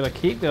 You just gotta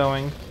keep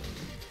going.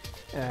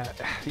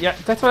 Yeah,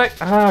 that's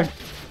what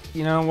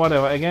you know,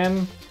 whatever.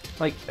 Again,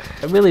 like,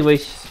 I really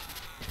wish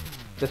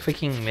the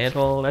freaking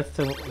middle. That's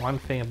the one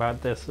thing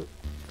about this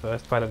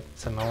first part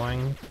that's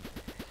annoying.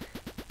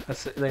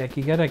 That's, like,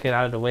 you gotta get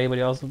out of the way, but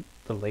you also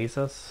the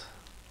lasers,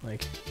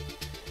 like,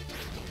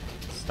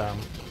 it's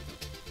dumb.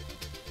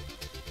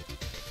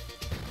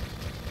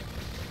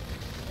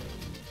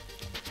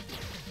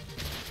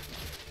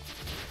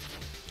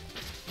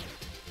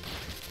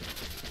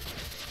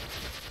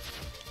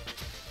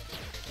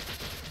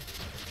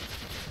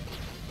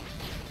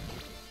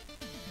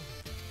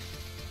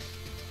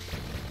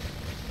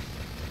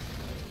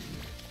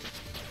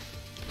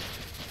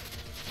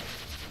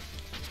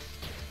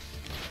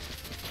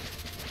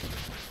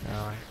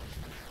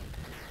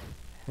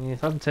 It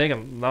doesn't take a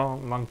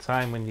long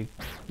time when you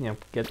know,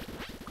 get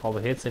all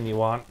the hits and you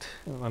want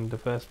on the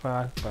first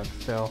part, but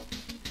still,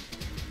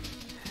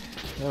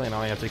 really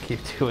annoying. You have to keep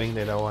doing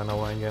that over and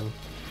over again.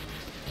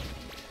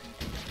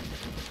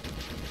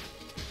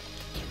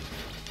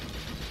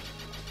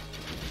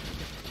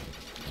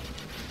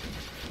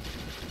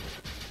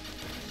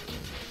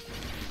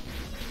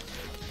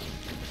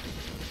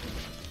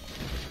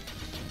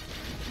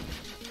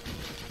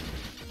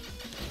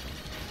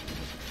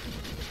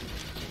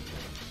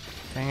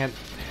 Dang it.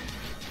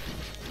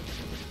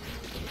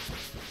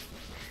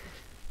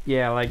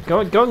 Yeah, like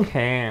going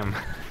ham.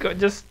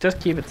 Just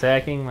keep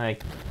attacking.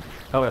 Like,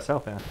 oh, there's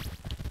health there.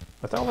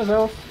 Was there always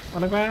health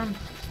on the ground?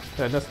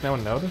 Did I just no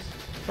one notice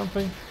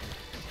something?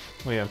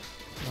 Weird.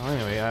 Well,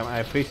 anyway, I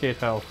appreciate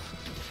health.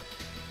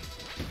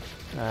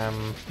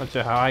 Not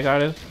sure how I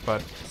got it,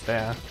 but it's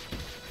there.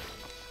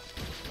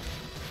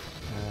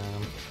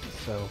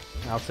 So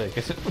I'll take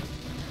it.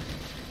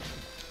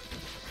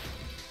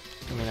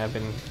 I mean, I've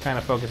been kind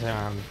of focusing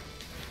on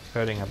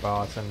hurting a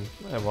boss and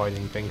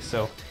avoiding things,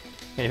 so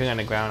anything on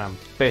the ground I'm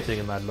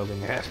basically not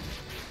looking at.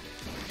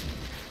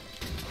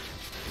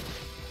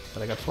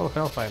 But I got full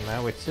health right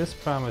now, which is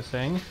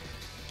promising,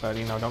 but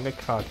you know, don't get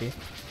cocky.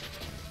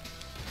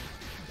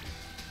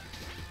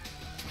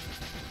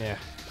 Yeah.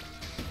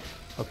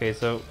 Okay, I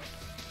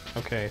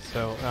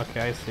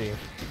see.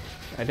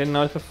 I didn't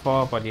know it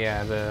before, but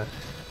yeah, the...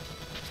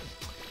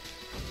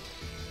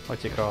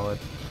 what you call it?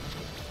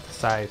 The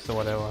size or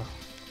whatever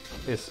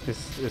is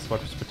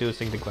what is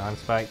producing the ground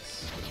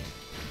spikes.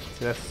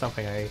 So that's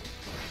something I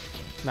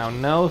now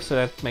know, so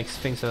that makes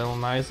things a little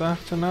nicer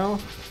to know.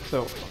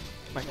 So,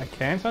 like, I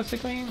can touch the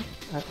green?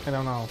 I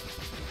don't know.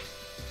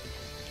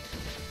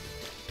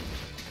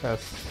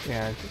 Because,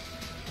 yeah,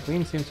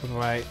 green seems to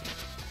provide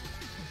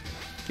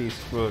these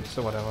roots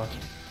or whatever.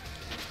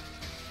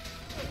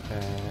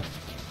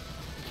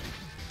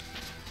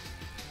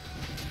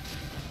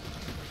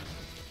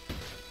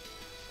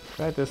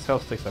 Glad this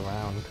health sticks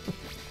around.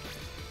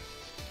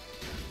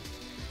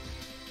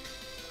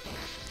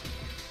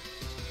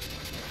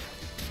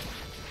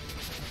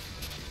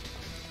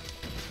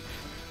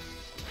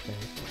 Okay.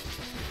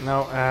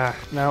 No,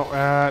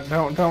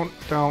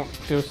 don't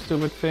do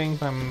stupid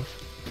things. I'm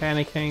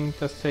panicking.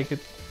 Just take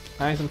it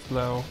nice and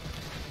slow.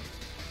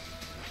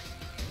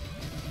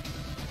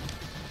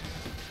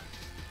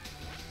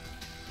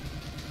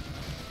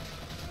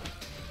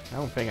 I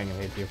don't think I can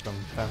hit you from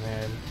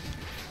here.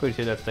 Pretty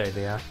sure that's the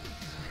idea.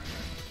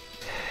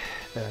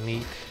 That I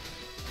need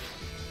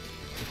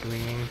the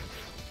green.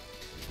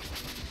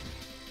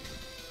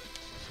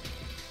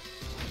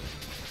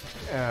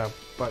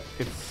 But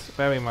it's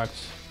very much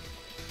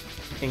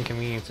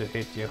inconvenient to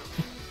hit you.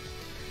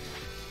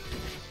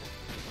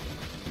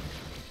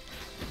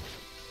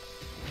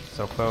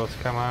 So close,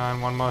 come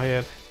on, one more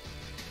hit.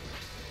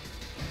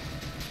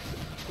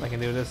 I can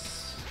do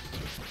this.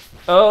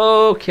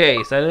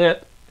 Okay, so that's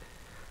it.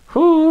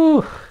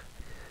 Whew!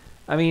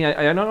 I mean,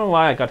 I don't know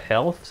why I got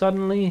health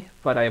suddenly,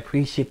 but I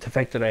appreciate the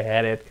fact that I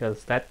had it,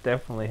 because that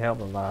definitely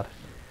helped a lot.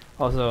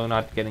 Also,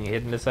 not getting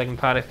hit in the second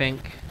part, I think.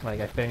 Like,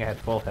 I think I had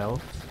full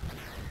health.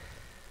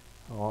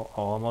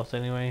 Almost,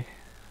 anyway.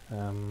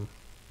 I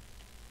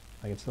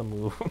can still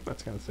move.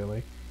 That's kind of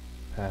silly.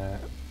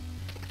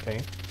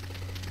 Okay.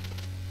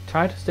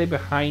 Try to stay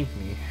behind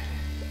me.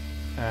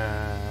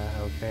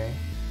 Okay.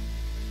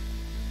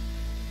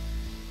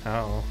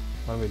 Uh-oh.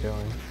 What are we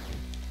doing?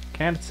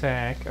 Can't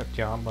attack or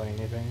jump or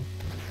anything.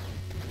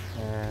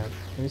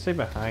 When you say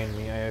behind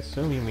me, I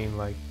assume you mean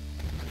like...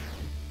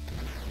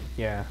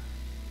 yeah.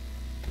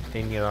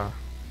 In your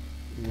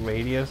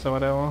radius or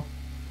whatever.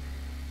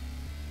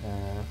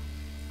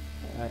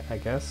 I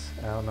guess.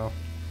 I don't know.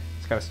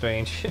 It's kind of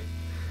strange.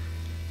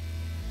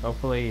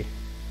 Hopefully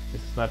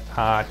this is not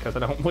hard, because I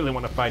don't really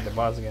want to fight the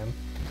boss again.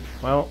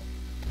 Well,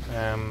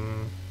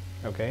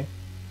 okay.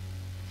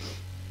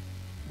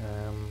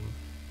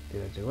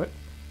 Did I do it?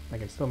 I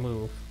can still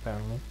move,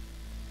 apparently.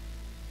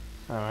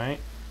 Alright.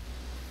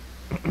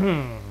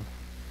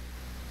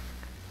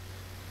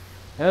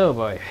 Oh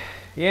boy.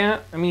 Yeah,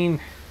 I mean,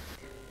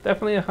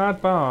 definitely a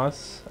hard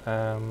boss.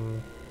 Not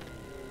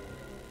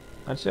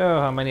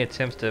sure how many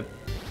attempts the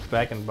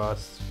dragon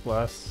boss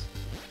was.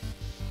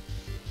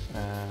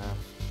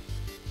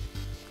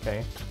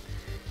 Okay.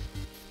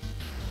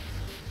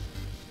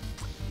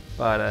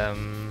 But,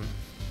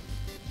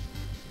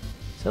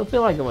 still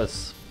feel like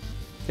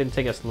didn't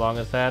take as long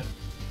as that.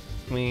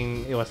 I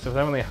mean, it was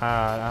definitely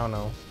hard, I don't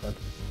know, but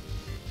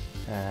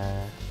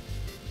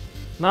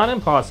not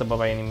impossible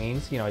by any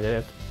means. You know,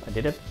 I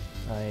did it,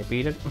 I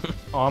beat it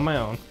on my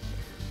own.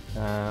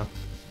 Yeah.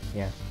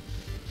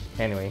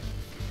 Anyway,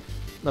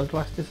 looks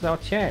like this is our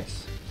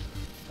chance.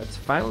 Let's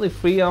finally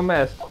free our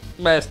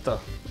master.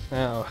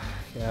 Oh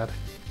god.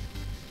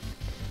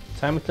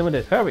 Time is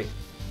limited, hurry!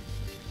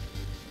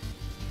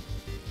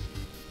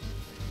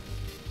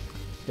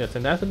 Your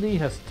tenacity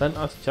has done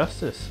us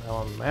justice.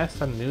 Our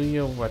master knew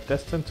you were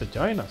destined to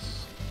join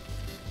us.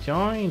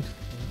 Joined!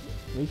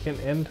 We can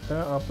end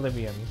her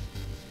oblivion.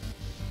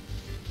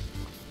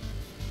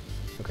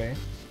 Okay.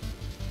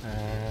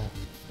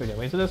 We jump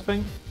into this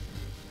thing?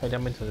 I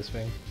jump into this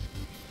thing.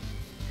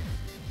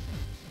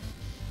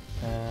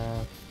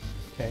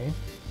 Okay.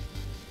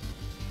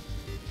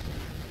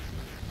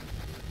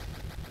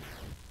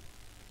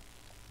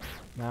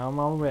 Now I'm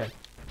all red.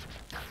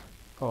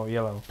 Oh,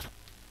 yellow.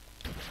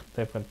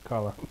 Different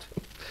color.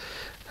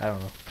 I don't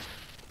know.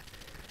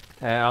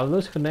 I'll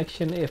lose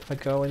connection if I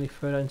go any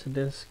further into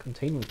this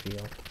containment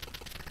field.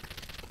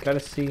 Gotta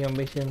see your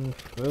mission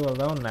through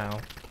alone now.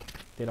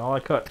 Did all I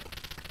could.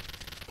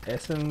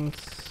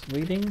 Essence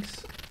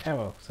readings?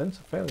 Arrow. Sense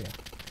of failure.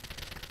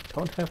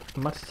 don't have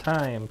much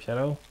time,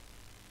 Shadow.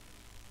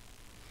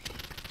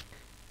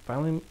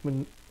 Finally,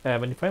 when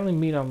you finally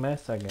meet our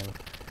master again,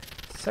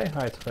 say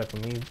hi to her for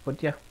me,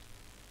 would ya?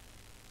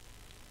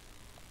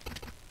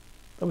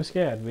 Don't be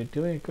scared, we're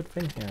doing a good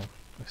thing here.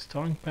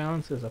 Restoring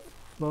balance is a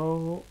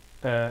flow,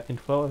 in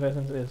flow of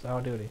essence is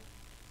our duty.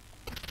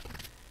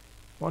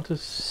 I wanted to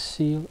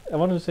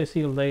say see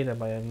you later,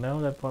 but I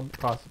know that won't be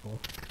possible.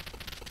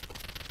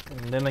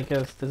 And then I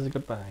guess this is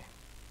goodbye.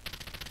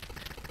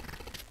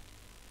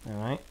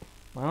 Alright,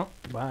 well,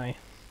 bye.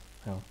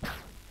 Oh.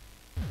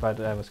 But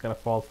I was gonna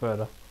fall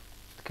further.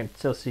 I can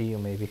still see you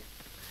maybe.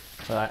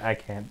 Well, I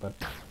can't, but,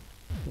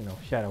 you know,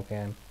 Shadow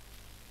can.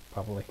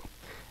 Probably.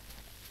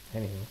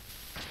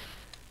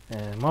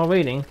 Anywho. More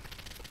reading.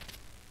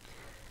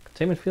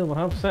 Containment field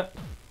 100%.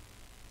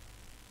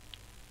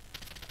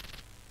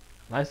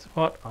 Life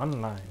support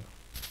online.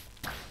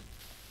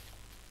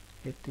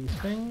 Hit these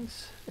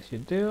things, as you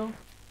do.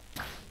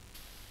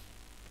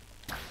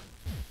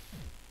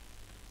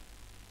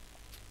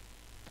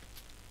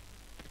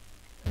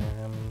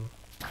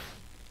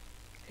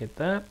 Hit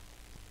that.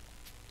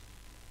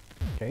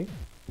 Okay.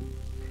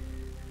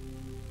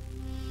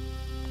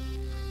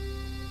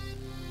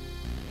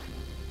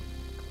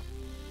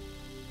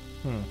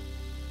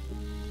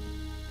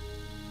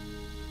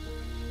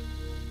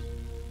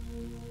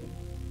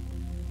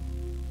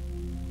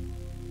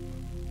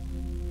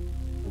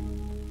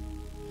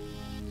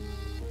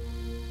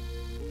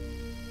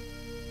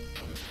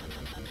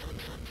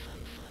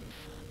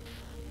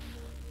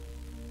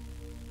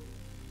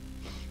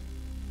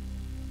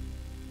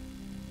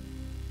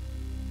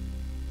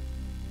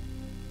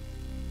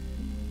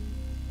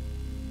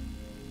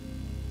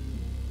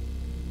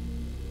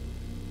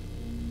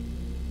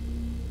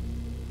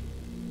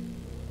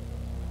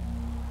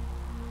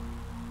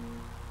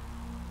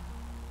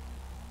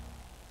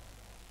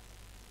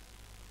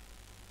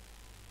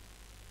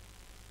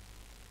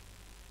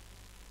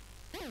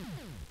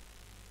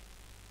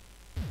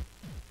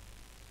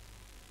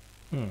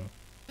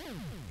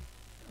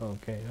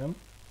 Okay then.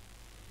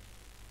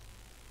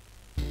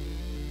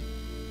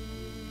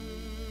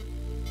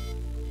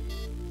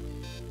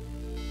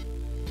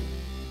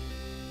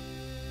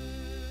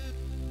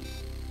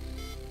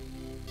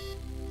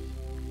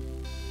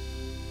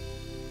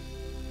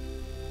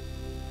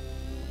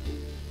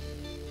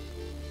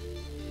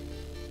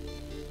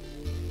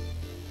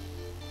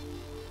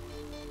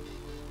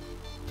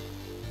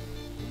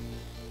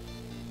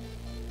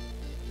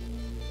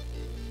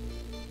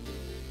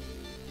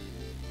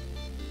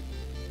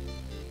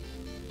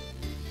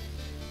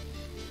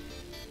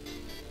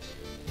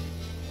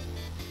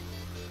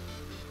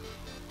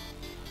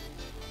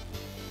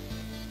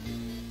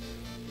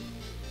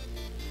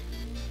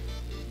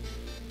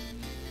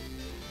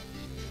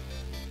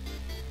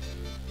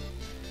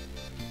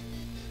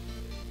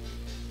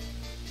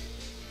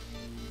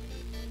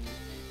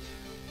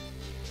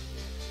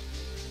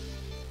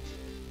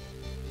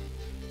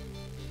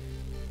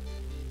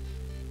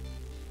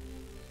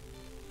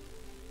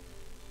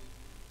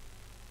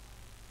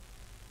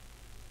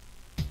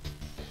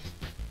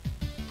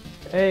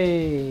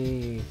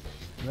 Hey,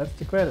 that's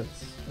the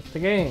credits. That's the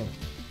game.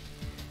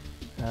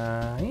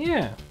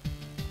 Yeah.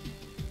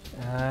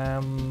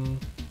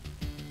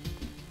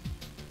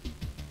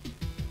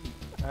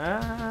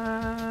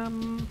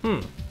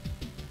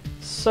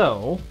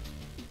 So,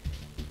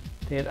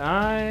 did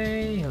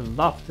I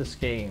love this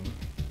game?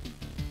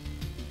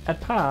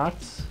 At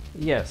parts,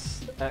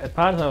 yes. At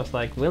parts I was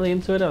like really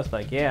into it. I was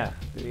like, yeah,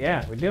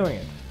 we're doing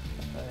it.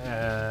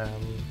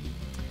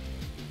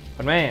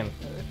 But man,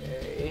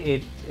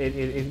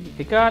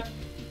 it got,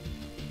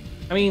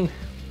 I mean,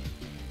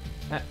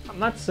 I'm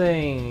not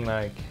saying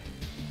like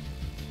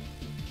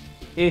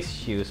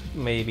issues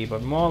maybe,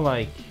 but more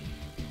like,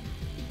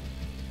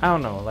 I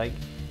don't know, like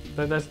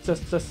there's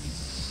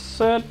just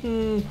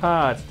certain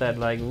parts that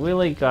like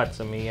really got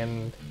to me,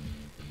 and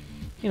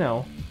you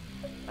know,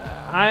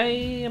 I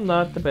am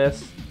not the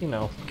best, you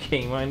know,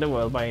 gamer in the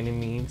world by any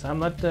means. I'm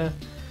not the,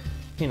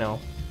 you know,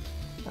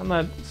 I'm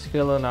not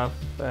skilled enough,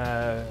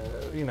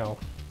 you know,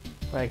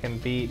 I can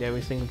beat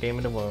every single game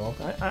in the world.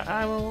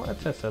 I will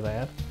attest to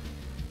that.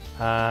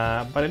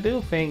 But I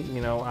do think,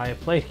 you know, I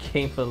played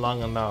games for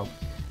long enough.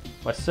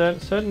 But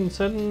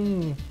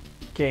certain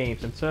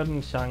games and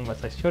certain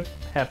genres I should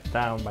have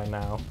down by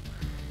now.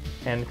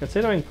 And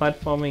considering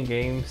platforming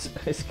games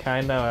is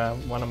kind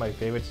of one of my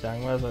favorite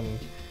genres and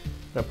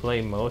I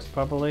play most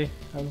probably,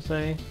 I would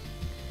say.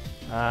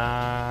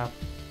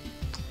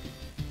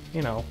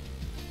 You know,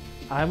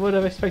 I would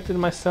have expected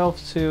myself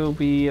to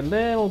be a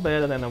little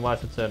better than I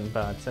was at certain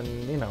parts,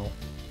 and you know,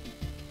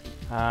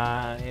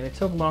 and it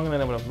took longer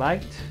than I would have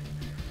liked.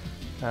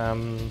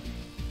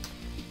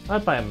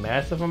 Not by a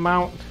massive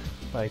amount.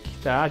 Like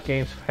there are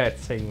games where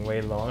it's taking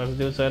way longer to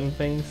do certain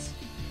things.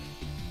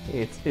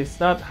 It's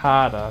not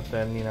harder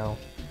than, you know,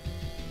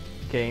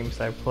 games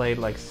I played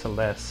like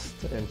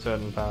Celeste in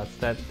certain parts.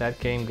 That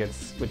game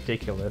gets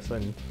ridiculous,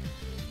 and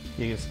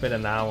you can spend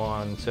an hour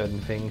on certain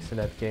things in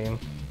that game.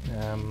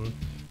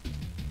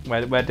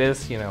 Where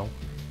this, you know,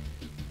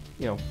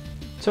 you know,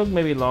 took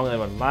maybe longer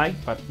than I would like,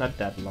 but not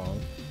that long.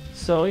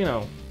 So, you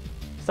know,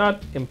 it's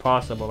not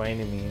impossible by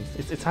any means.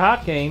 It's a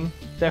hard game,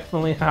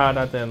 definitely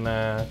harder than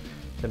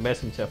The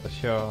Messenger for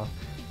sure.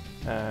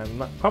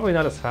 Probably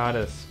not as hard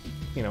as,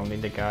 you know,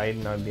 Ninja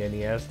Gaiden on the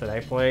NES that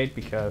I played,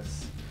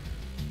 because,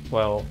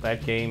 well,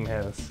 that game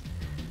has...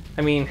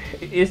 I mean,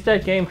 is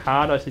that game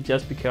hard, or is it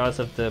just because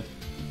of the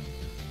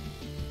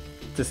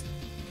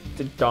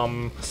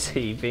dumb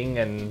saving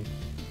and,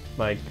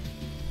 like...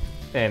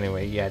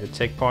 Anyway, yeah, the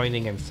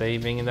checkpointing and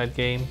saving in that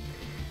game,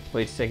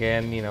 which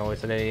again, you know,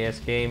 it's an NES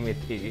game. It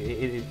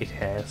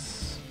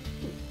has...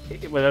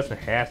 well, it doesn't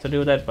have to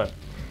do that, but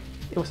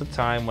it was a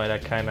time where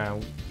that kind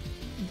of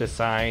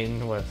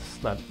design was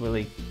not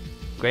really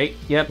great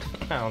yet.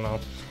 I don't know.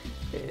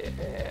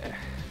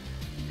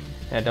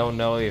 I don't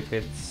know if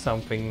it's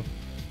something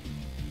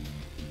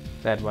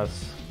that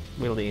was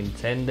really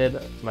intended,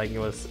 like it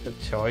was a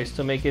choice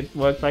to make it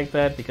work like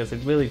that, because it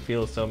really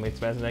feels so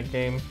mismatched in that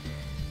game.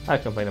 I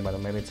complained about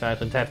it many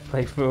times in that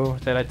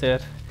playthrough that I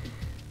did,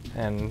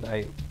 and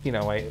I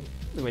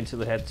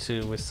eventually had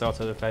to resort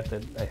to the fact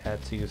that I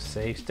had to use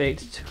save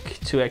states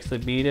to actually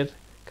beat it,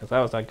 because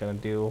I was not gonna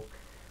do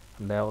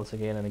levels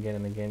again and again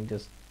and again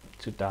just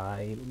to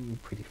die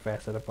pretty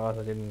fast at a boss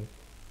I didn't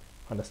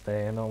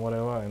understand or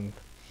whatever. And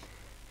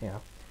yeah,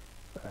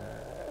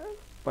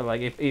 but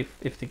like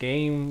if the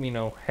game, you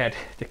know, had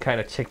the kind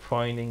of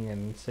checkpointing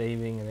and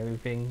saving and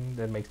everything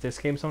that makes this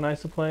game so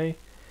nice to play,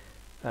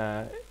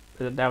 that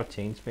would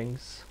change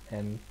things.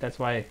 And that's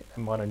why a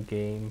modern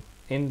game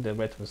in the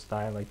retro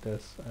style like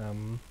this,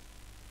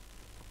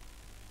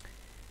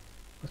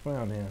 what's going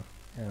on here?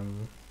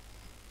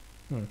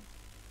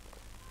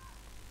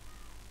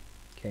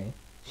 Okay.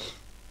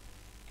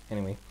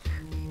 Anyway,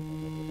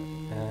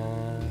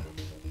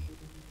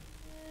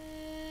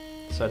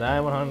 so I died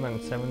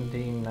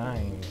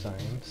 179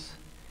 times,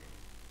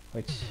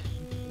 which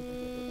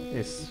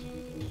is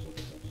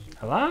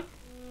a lot.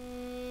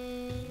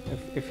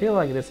 I feel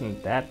like it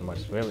isn't that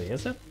much, really,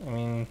 is it? I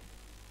mean,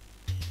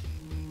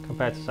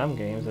 compared to some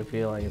games, I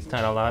feel like it's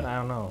not a lot. I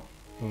don't know.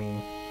 I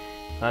mean,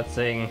 not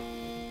saying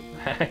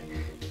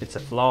it's a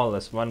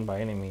flawless one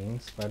by any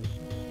means, but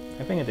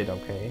I think I did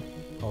okay,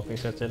 all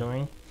things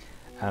considering.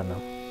 I don't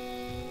know.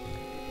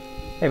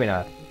 Maybe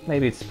not.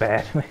 Maybe it's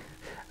bad.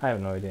 I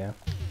have no idea.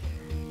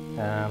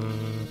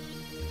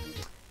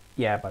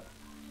 Yeah, but,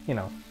 you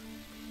know,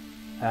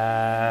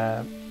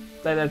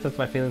 that's just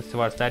my feelings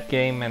towards that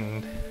game,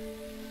 and,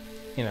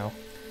 you know,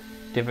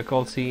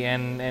 difficulty,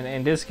 and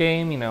this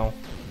game, you know,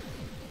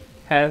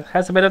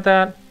 has a bit of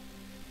that,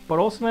 but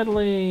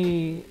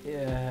ultimately,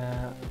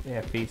 yeah,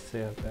 beats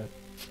that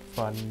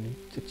fun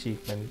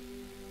achievement,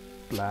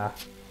 blah,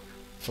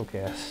 who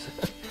cares?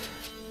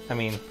 I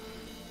mean,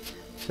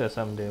 sure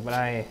some do,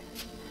 but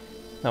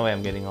no way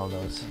I'm getting all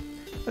those.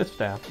 But it's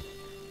there.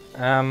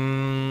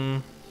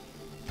 And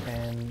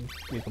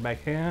we go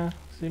back here,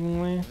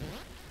 seemingly.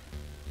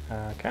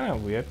 Kind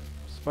of weird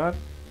spot,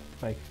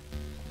 like,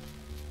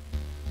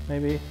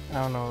 maybe, I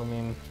don't know, I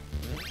mean,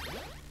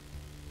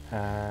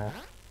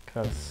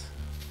 cause,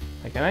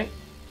 like,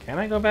 can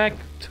I go back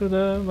to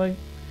the, like,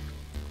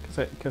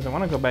 cause I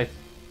want to go back,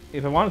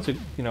 if I wanted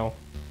to, you know,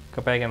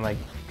 go back and, like,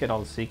 get all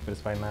the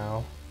secrets by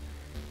now,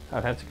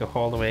 I'd have to go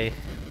all the way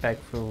back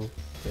through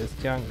this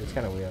junk. It's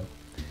kind of weird.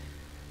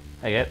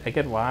 I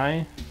get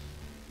why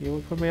you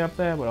would put me up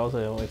there, but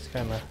also it's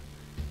kind of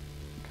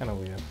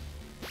weird.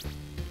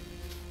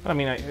 I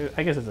mean,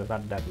 I guess it's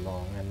not that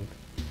long, and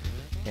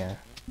yeah,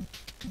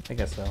 I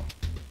guess so.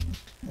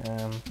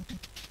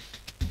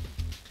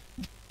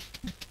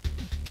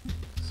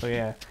 So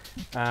yeah,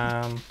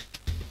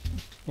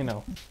 you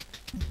know,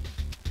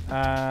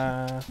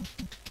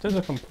 there's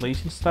a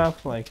completion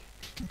stuff. Like,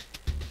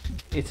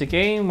 it's a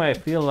game where I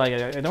feel like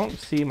I don't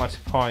see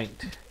much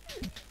point,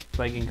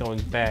 like, in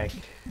going back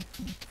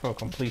for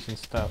completion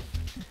stuff.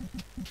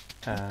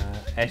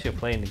 As you're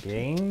playing the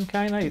game,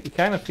 it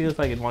kind of feels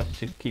like it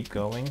wants you to keep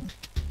going.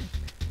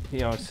 You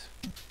know, it's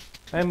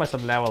very much a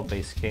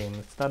level-based game.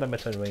 It's not a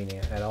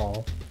Metroidvania at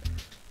all,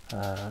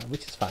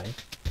 which is fine.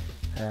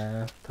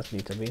 Doesn't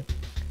need to be.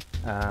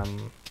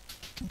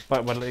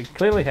 But it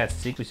clearly has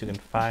secrets you can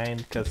find,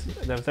 because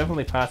there's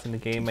definitely parts in the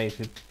game where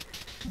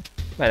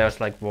there's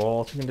like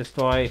walls you can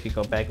destroy if you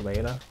go back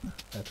later.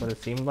 That's what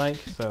it seemed like.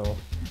 So,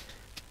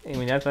 I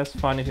mean, that's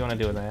fun if you want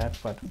to do that,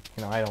 but,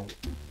 you know, I don't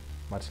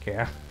much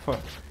care for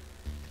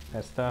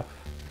that stuff.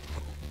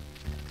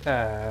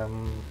 Yeah,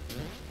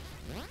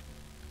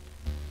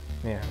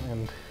 yeah,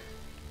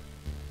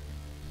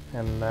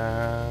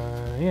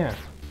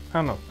 I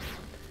don't know.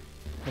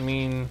 I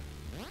mean,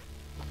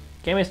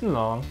 game isn't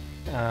long.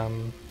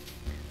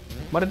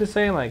 What did it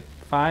say? Like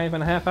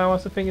 5.5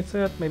 hours, I think it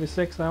said, maybe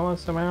 6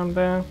 hours, around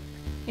there.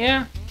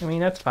 Yeah, I mean,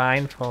 that's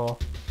fine for,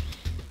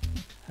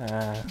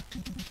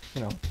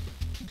 you know,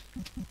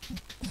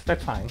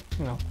 that's fine,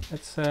 you know,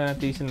 it's a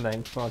decent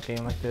length for a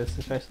game like this,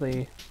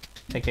 especially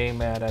a game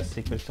that has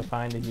secrets to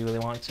find if you really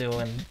want to,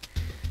 and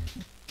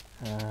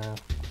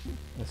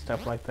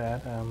stuff like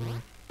that.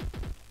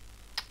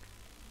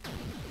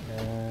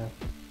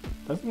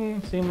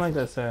 doesn't seem like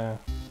there's a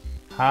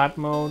hard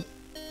mode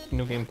in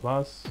New Game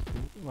Plus.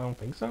 I don't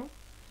think so.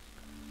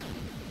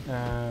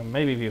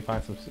 Maybe if you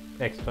find some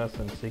extras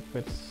and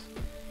secrets.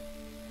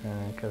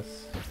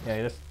 Because, yeah,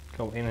 you just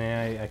go in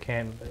here, I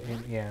can't,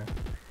 yeah.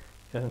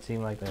 It doesn't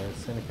seem like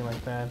there's anything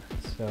like that.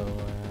 So,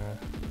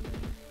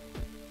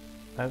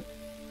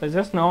 it's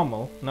just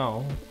normal.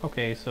 No.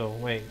 Okay, so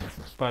wait.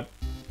 But,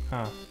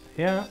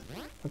 yeah,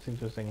 that's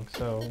interesting.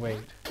 So,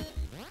 wait.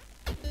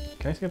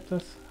 Can I skip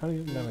this? How do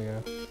you, there we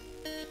go.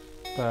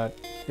 But,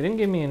 it didn't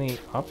give me any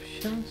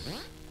options.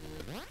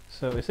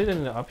 So, is it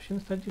in the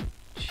options that you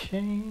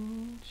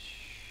change?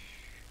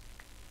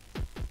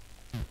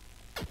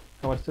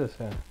 Oh, what's this?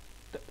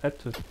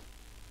 That's to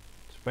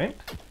sprint?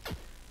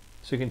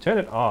 So you can turn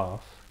it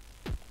off.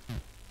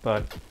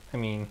 But, I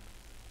mean,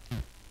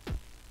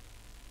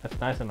 that's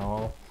nice and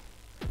all.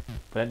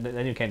 But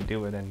then you can't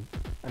do it, and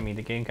I mean,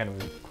 the game kind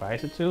of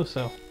requires it to,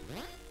 so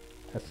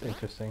that's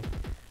interesting.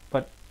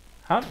 But,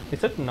 how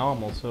is it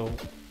normal? So,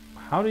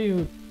 how do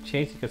you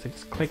change it? Because I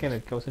just click and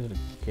it goes into the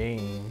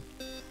game.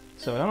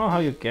 So I don't know how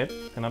you get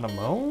another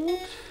mode.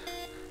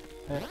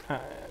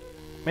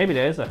 Maybe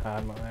there is a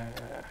hard mode.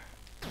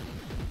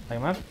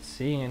 I'm not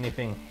seeing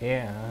anything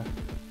here.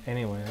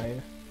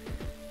 Anyway,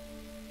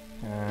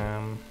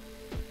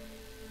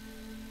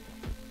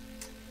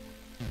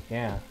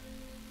 yeah.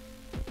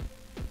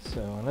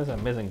 So unless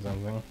I'm missing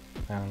something,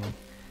 I don't know.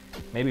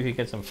 Maybe if you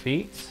get some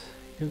feats,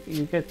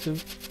 you get to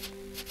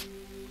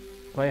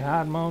play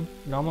hard mode,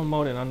 normal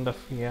mode in under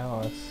 3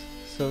 hours.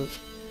 So.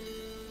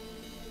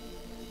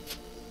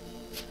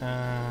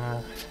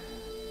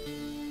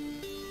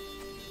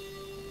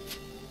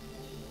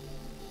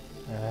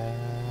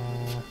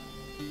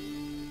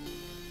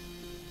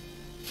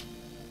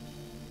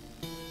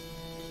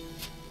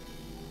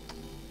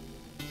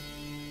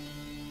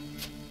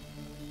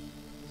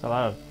 It's a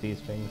lot of these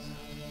things.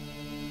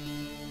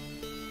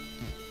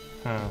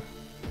 I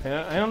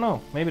don't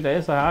know. Maybe there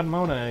is a hard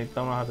mode and I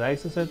don't know how to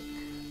access it.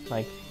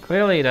 Like,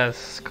 clearly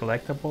there's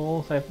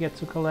collectibles I've yet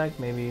to collect.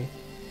 Maybe,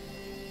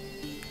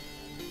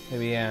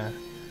 yeah.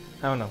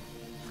 I don't know.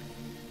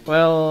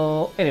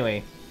 Well,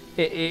 anyway,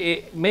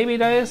 maybe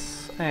there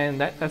is, and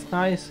that's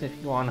nice if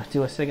you want to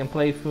do a second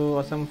playthrough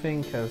or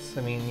something. Because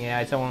I mean,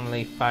 yeah, it's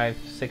only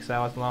 5-6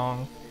 hours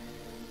long,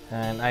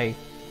 and I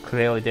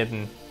clearly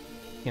didn't,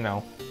 you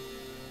know,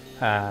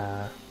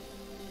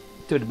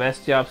 do the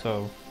best job.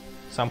 So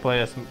some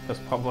players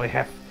must probably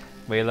have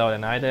way lower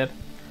than I did.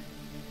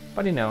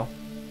 But you know,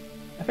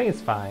 I think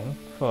it's fine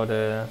for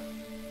the,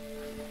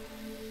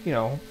 you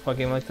know, for a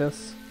game like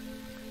this.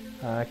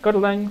 Good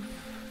length,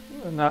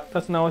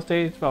 doesn't always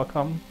stay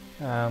welcome.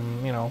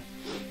 You know,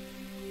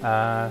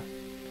 I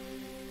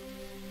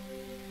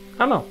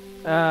don't know.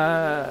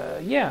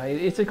 Yeah,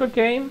 it's a good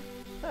game.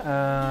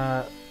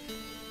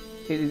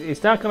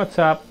 It's not gonna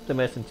top The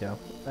Messenger,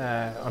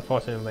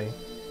 unfortunately,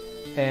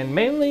 and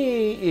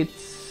mainly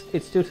it's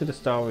due to the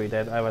story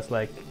that I was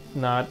like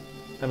not.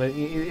 I mean,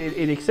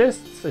 it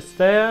exists, it's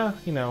there,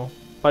 you know,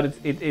 but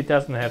it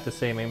doesn't have the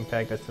same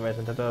impact as The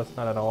Messenger does,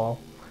 not at all.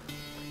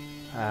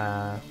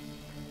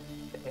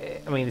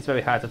 I mean, it's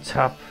very hard to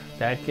top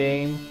that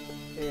game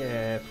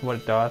for what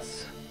it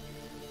does,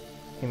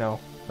 you know,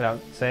 without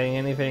saying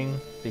anything,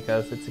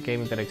 because it's a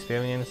game you can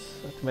experience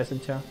at The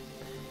Messenger.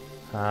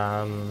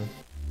 Oh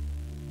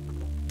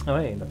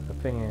wait, that's the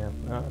thing.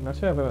 I'm not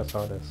sure if I ever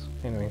saw this.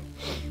 Anyway,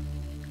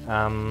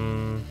 what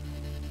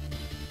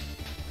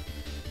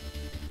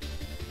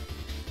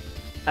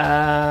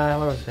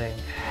was I saying?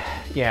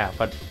 Yeah,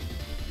 but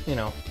you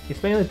know,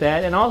 it's mainly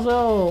that, and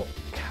also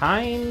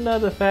kinda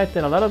the fact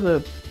that a lot of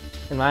the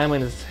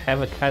environments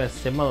have a kind of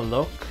similar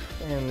look,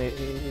 and it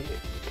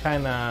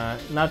kinda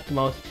not the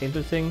most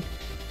interesting.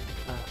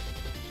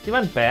 They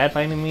weren't bad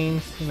by any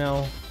means, you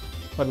know,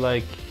 but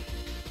like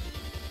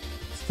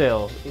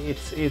still,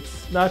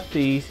 it's not the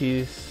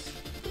easiest,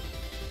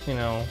 you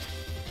know.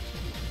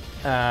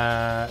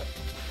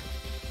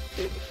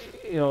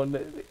 You know,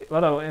 a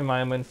lot of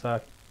environments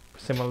are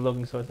similar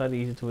looking, so it's not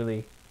easy to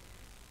really,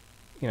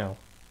 you know,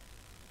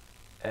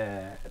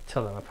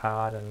 tell them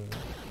apart and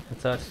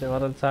such. A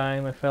lot of the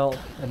time, I felt,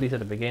 at least at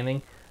the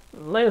beginning.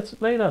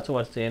 Later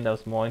towards the end, there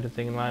was more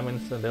interesting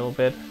environments a little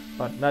bit,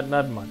 but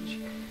not much.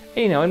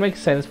 You know, it makes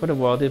sense for the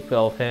world it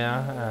built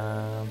here.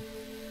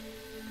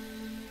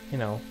 You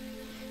know,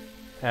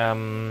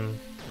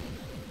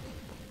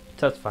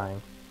 that's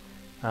fine.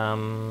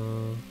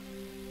 And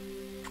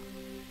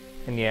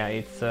yeah,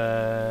 it's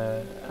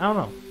I don't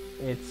know.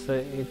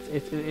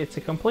 It's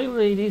a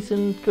completely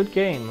decent, good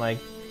game. Like,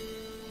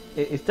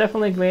 it's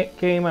definitely a great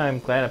game I'm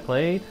glad I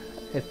played.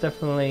 It's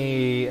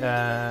definitely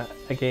a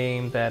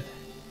game that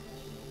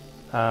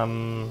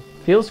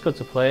feels good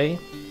to play,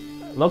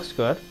 looks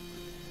good,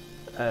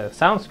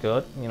 sounds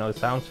good. You know, the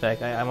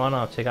soundtrack. I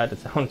wanna check out the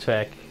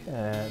soundtrack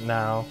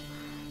now,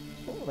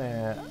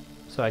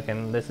 so I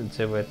can listen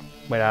to it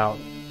without,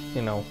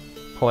 you know,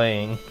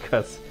 playing,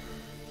 because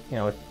you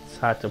know it's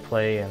hard to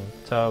play and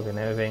talk and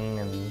everything,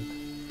 and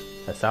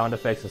the sound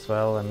effects as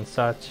well and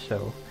such.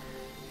 So,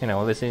 you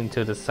know, listening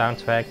to the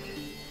soundtrack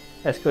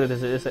as good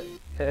as it is,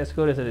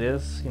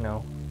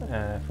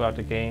 throughout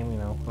the game,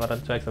 a lot of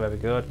the tracks are very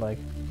good. Like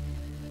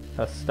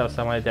that's stuff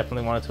someone I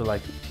definitely wanted to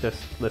like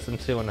just listen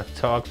to and not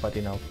talk, but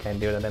can't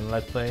do that in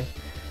Let's Play.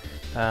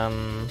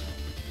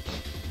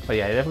 But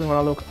yeah, I definitely want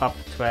to look up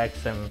the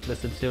tracks and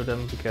listen to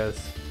them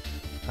because,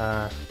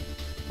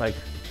 like,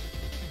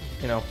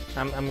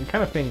 I'm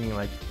kind of thinking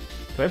like,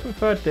 do I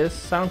prefer this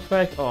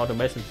soundtrack or the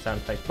Messenger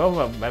soundtrack? Both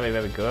are very,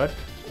 very good.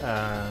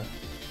 I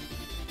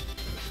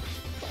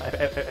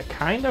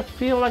kind of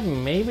feel like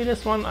maybe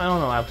this one, I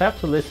don't know, I'll have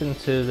to listen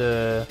to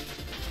the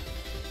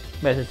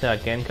Messenger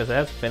again because it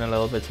has been a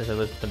little bit since I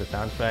listened to the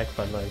soundtrack,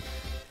 but like,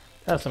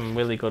 there's some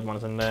really good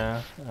ones in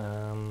there.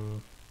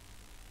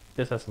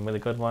 This has some really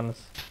good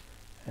ones,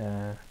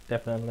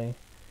 definitely.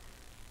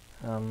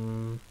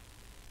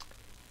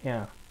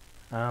 Yeah.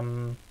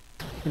 The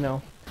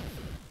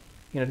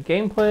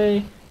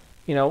gameplay,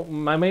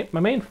 my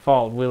main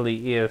fault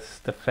really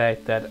is the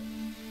fact that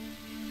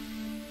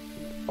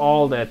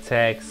all the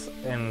attacks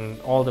and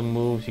all the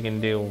moves you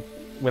can do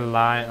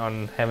rely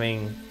on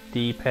having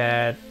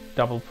D-pad,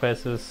 double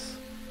presses,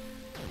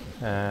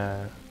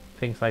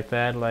 things like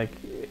that, like,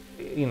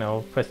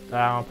 press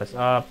down, press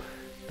up,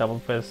 double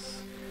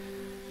press.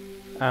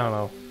 I don't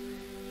know.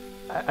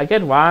 I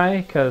get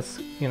why, because,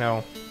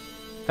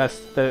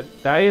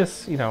 that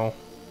is,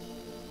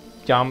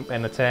 jump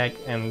and attack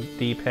and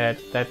D-pad,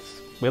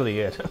 that's really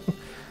it.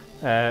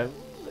 And,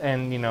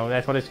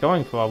 that's what it's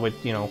going for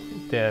with, the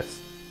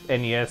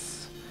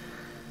NES,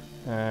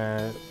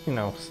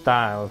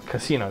 style,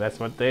 because, that's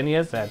what the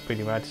NES had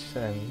pretty much,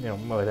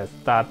 and, well, it has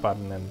start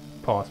button and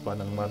pause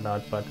button and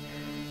whatnot, but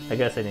I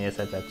guess NES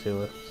had that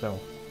too, so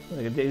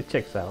it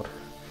checks out.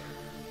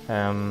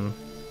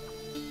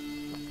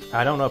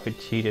 I don't know if it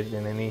cheated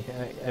in any,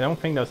 I don't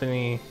think there's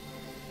any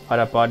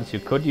other buttons you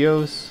could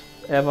use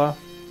ever,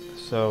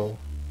 so,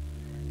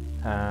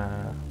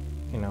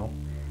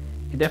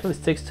 it definitely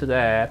sticks to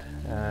that,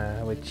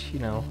 which,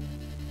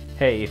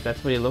 hey, if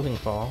that's what you're looking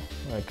for,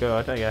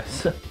 good, I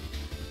guess.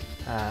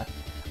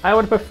 I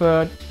would have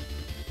preferred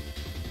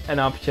an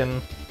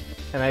option,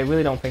 and I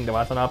really don't think there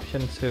was an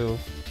option to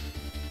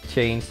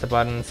change the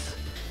buttons.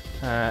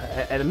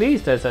 At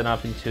least there's an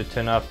option to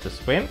turn off the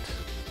sprint,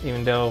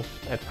 even though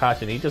at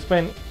parts you need to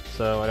sprint,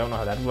 so I don't know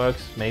how that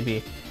works.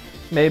 Maybe,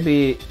 I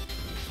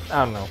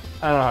don't know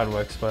how it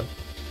works, but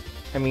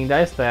I mean,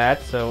 there's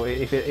that, so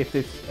if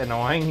it's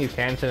annoying, you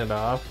can turn it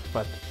off,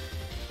 but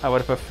I would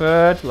have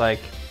preferred,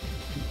 like,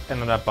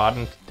 another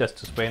button just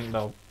to sprint,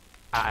 though.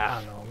 I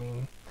don't know, I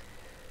mean,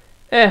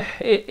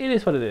 it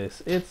is what it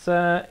is. It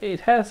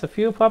has a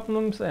few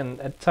problems, and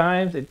at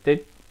times it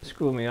did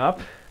screw me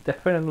up,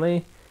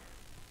 definitely,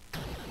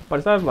 but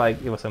it's not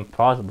like it was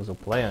impossible to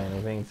play or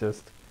anything, it's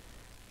just,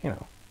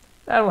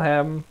 that'll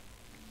happen.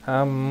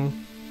 And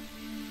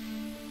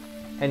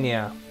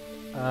yeah,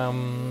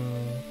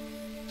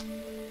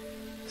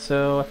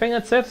 so I think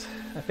that's it.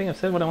 I think I've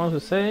said what I wanted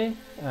to say.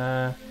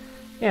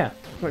 Yeah,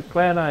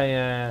 glad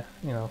I,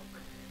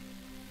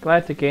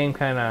 glad the game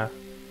kind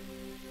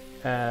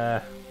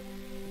of,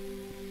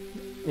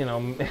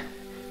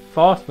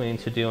 forced me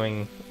into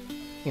doing,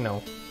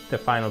 the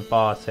final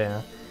boss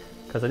here,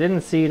 because I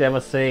didn't see it ever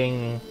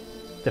saying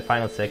the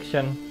final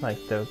section, like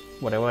the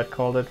whatever I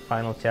called it,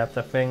 final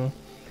chapter thing.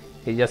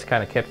 It just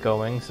kind of kept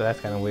going, so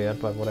that's kind of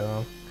weird, but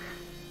whatever.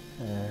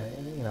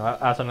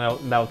 I was on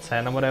level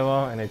 10 or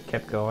whatever, and it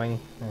kept going,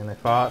 and I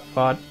thought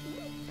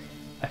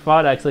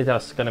actually there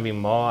was gonna be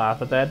more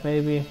after that,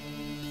 maybe.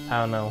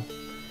 I don't know,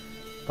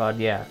 but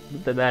yeah,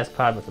 the last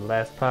part was the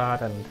last part,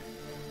 and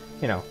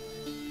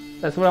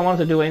that's what I wanted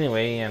to do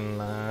anyway,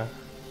 and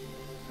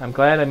I'm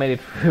glad I made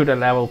it through the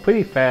level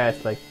pretty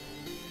fast. Like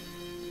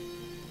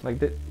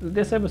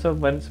this episode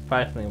went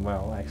surprisingly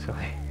well,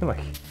 actually.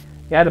 Like,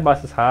 yeah, the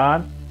boss is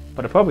hard,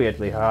 but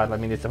appropriately hard. I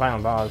mean, it's the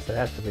final boss, it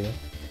has to be.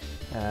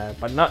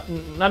 But not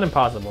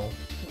impossible,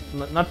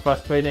 not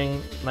frustrating.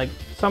 Like,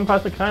 some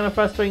parts were kind of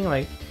frustrating,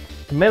 like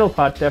the middle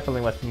part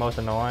definitely was the most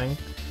annoying,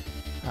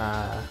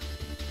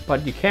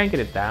 but you can get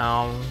it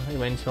down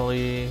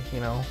eventually,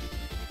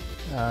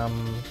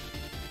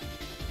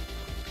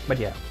 but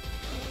yeah,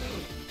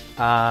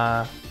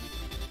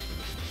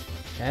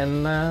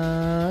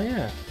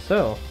 yeah,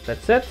 so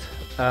that's it.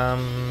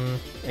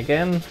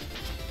 Again,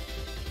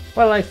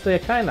 well, actually I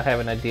kind of have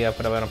an idea of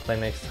what I want to play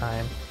next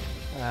time.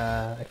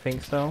 I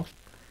think so.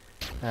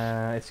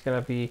 It's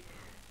gonna be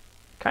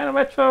kind of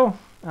retro.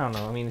 I don't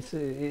know. I mean,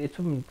 it's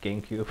from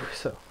GameCube,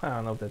 so I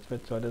don't know if that's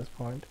retro at this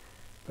point.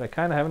 But I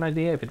kind of have an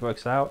idea if it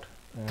works out.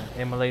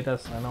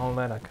 Emulators and all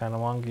that are kind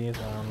of wonky,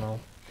 so I don't know.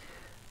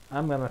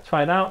 I'm gonna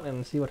try it out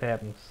and see what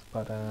happens.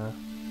 But I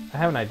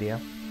have an idea,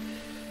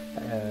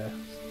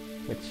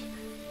 which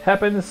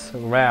happens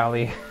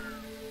rarely.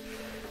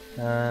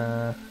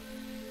 So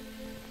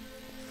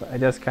I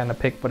just kind of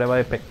pick whatever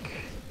I pick.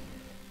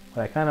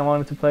 But I kind of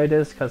wanted to play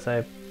this because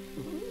I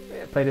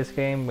play this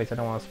game, which I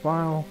don't want to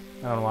spoil.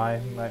 I don't know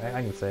why.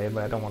 I can say it,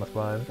 but I don't want to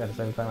spoil it at the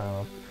same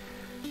time.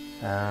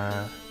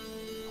 I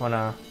don't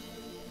know.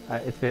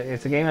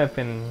 It's a game I've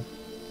been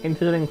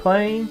interested in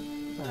playing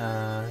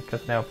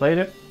because I never played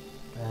it.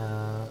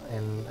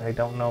 and I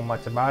don't know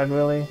much about it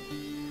really.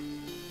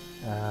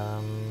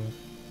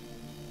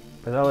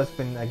 But it's always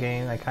been a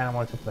game I kind of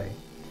want to play.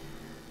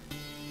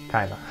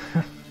 Kinda.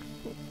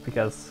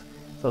 Because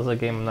it's also a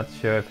game I'm not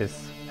sure if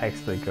it's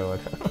actually good.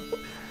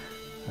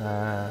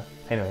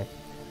 Anyway,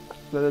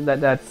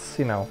 that's,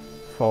 you know,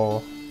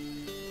 for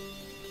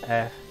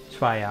a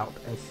try out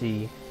and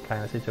see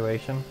kind of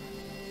situation.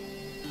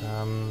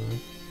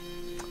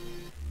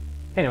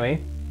 Anyway,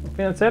 I think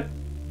that's it.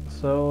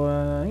 So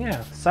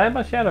yeah,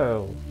 Cyber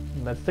Shadow.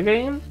 That's the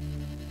game.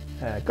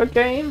 Good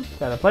game.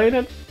 Glad I played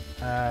it.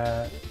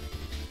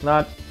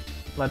 Not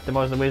the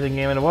most amazing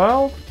game in the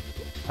world,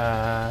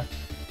 but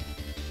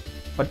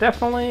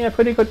definitely a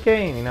pretty good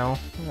game. You know,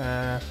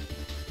 a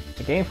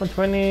game from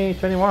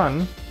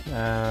 2021.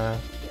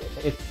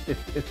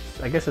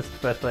 It's I guess it's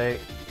the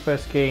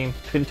first game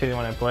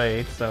 2021 I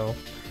played. So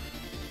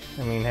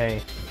I mean,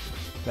 hey,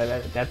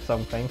 that's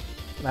something.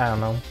 I don't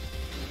know.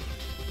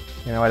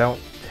 You know, I don't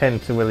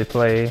tend to really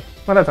play.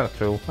 Well, that's not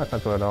true. That's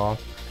not true at all.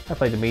 I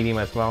played the medium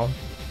as well.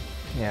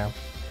 Yeah,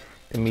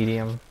 the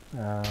medium.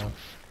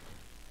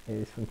 It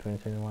is from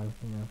 2021.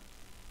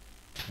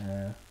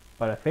 Yeah.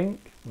 But I think,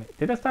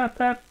 did I start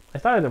that? I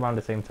started around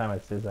the same time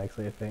as this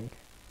actually. I think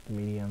the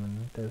medium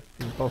and they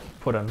both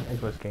put on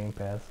Xbox Game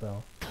Pass,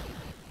 so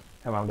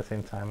around the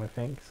same time I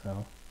think.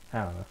 So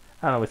I don't know.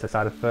 I don't know which I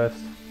started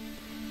first,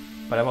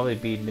 but I've already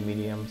beaten the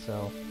medium,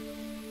 so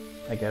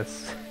I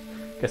guess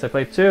I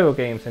played 2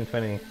 games in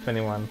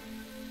 2021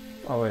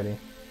 already.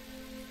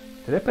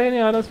 Did I play any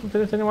others from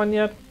 2021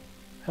 yet?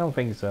 I don't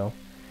think so.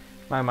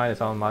 My mind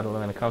is all muddled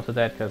when it comes to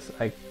that because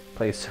I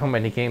play so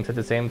many games at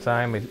the same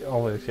time. It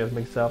always gets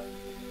mixed up.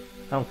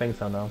 I don't think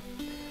so, no.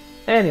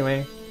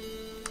 Anyway,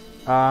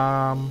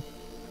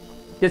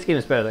 this game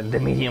is better than the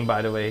medium,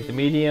 by the way. The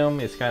medium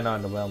is kind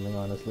of underwhelming,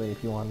 honestly.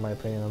 If you want my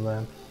opinion on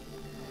that,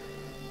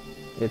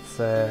 it's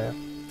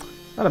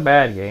not a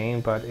bad game,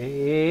 but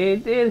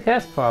it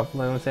has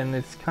problems and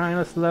it's kind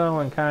of slow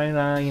and kind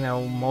of, you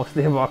know,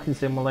 mostly a walking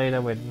simulator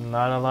with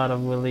not a lot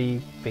of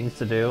really things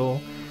to do.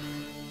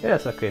 It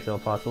has occasional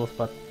puzzles,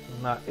 but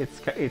not.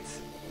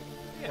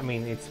 I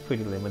mean, it's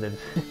pretty limited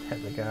in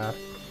that regard.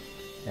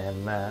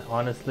 And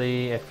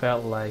honestly, I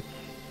felt like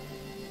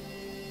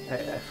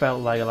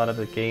a lot of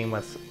the game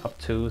was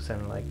obtuse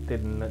and like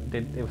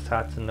it was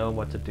hard to know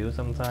what to do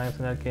sometimes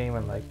in that game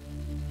and like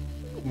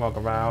walk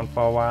around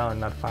for a while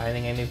and not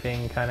finding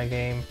anything kind of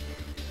game.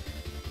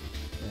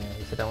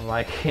 Which I don't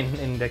like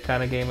in that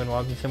kind of game in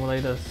walking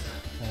simulators.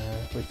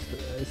 Which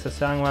is a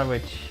genre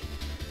which,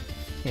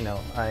 you know,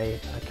 I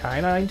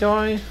kind of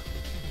enjoy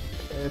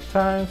at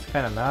times,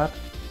 kind of not,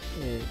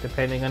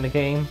 depending on the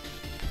game.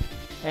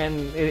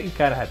 And it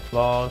kind of had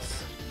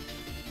flaws.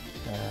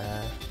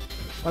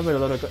 But with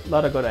a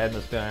lot of good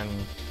atmosphere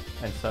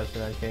and such in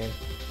that game.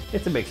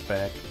 It's a big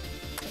spec.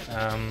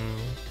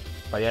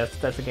 But yeah,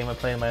 that's a game I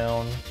play on my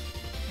own.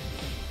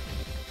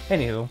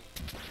 Anywho,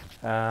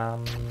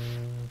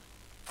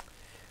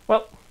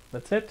 well,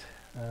 that's it.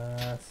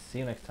 See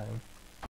you next time.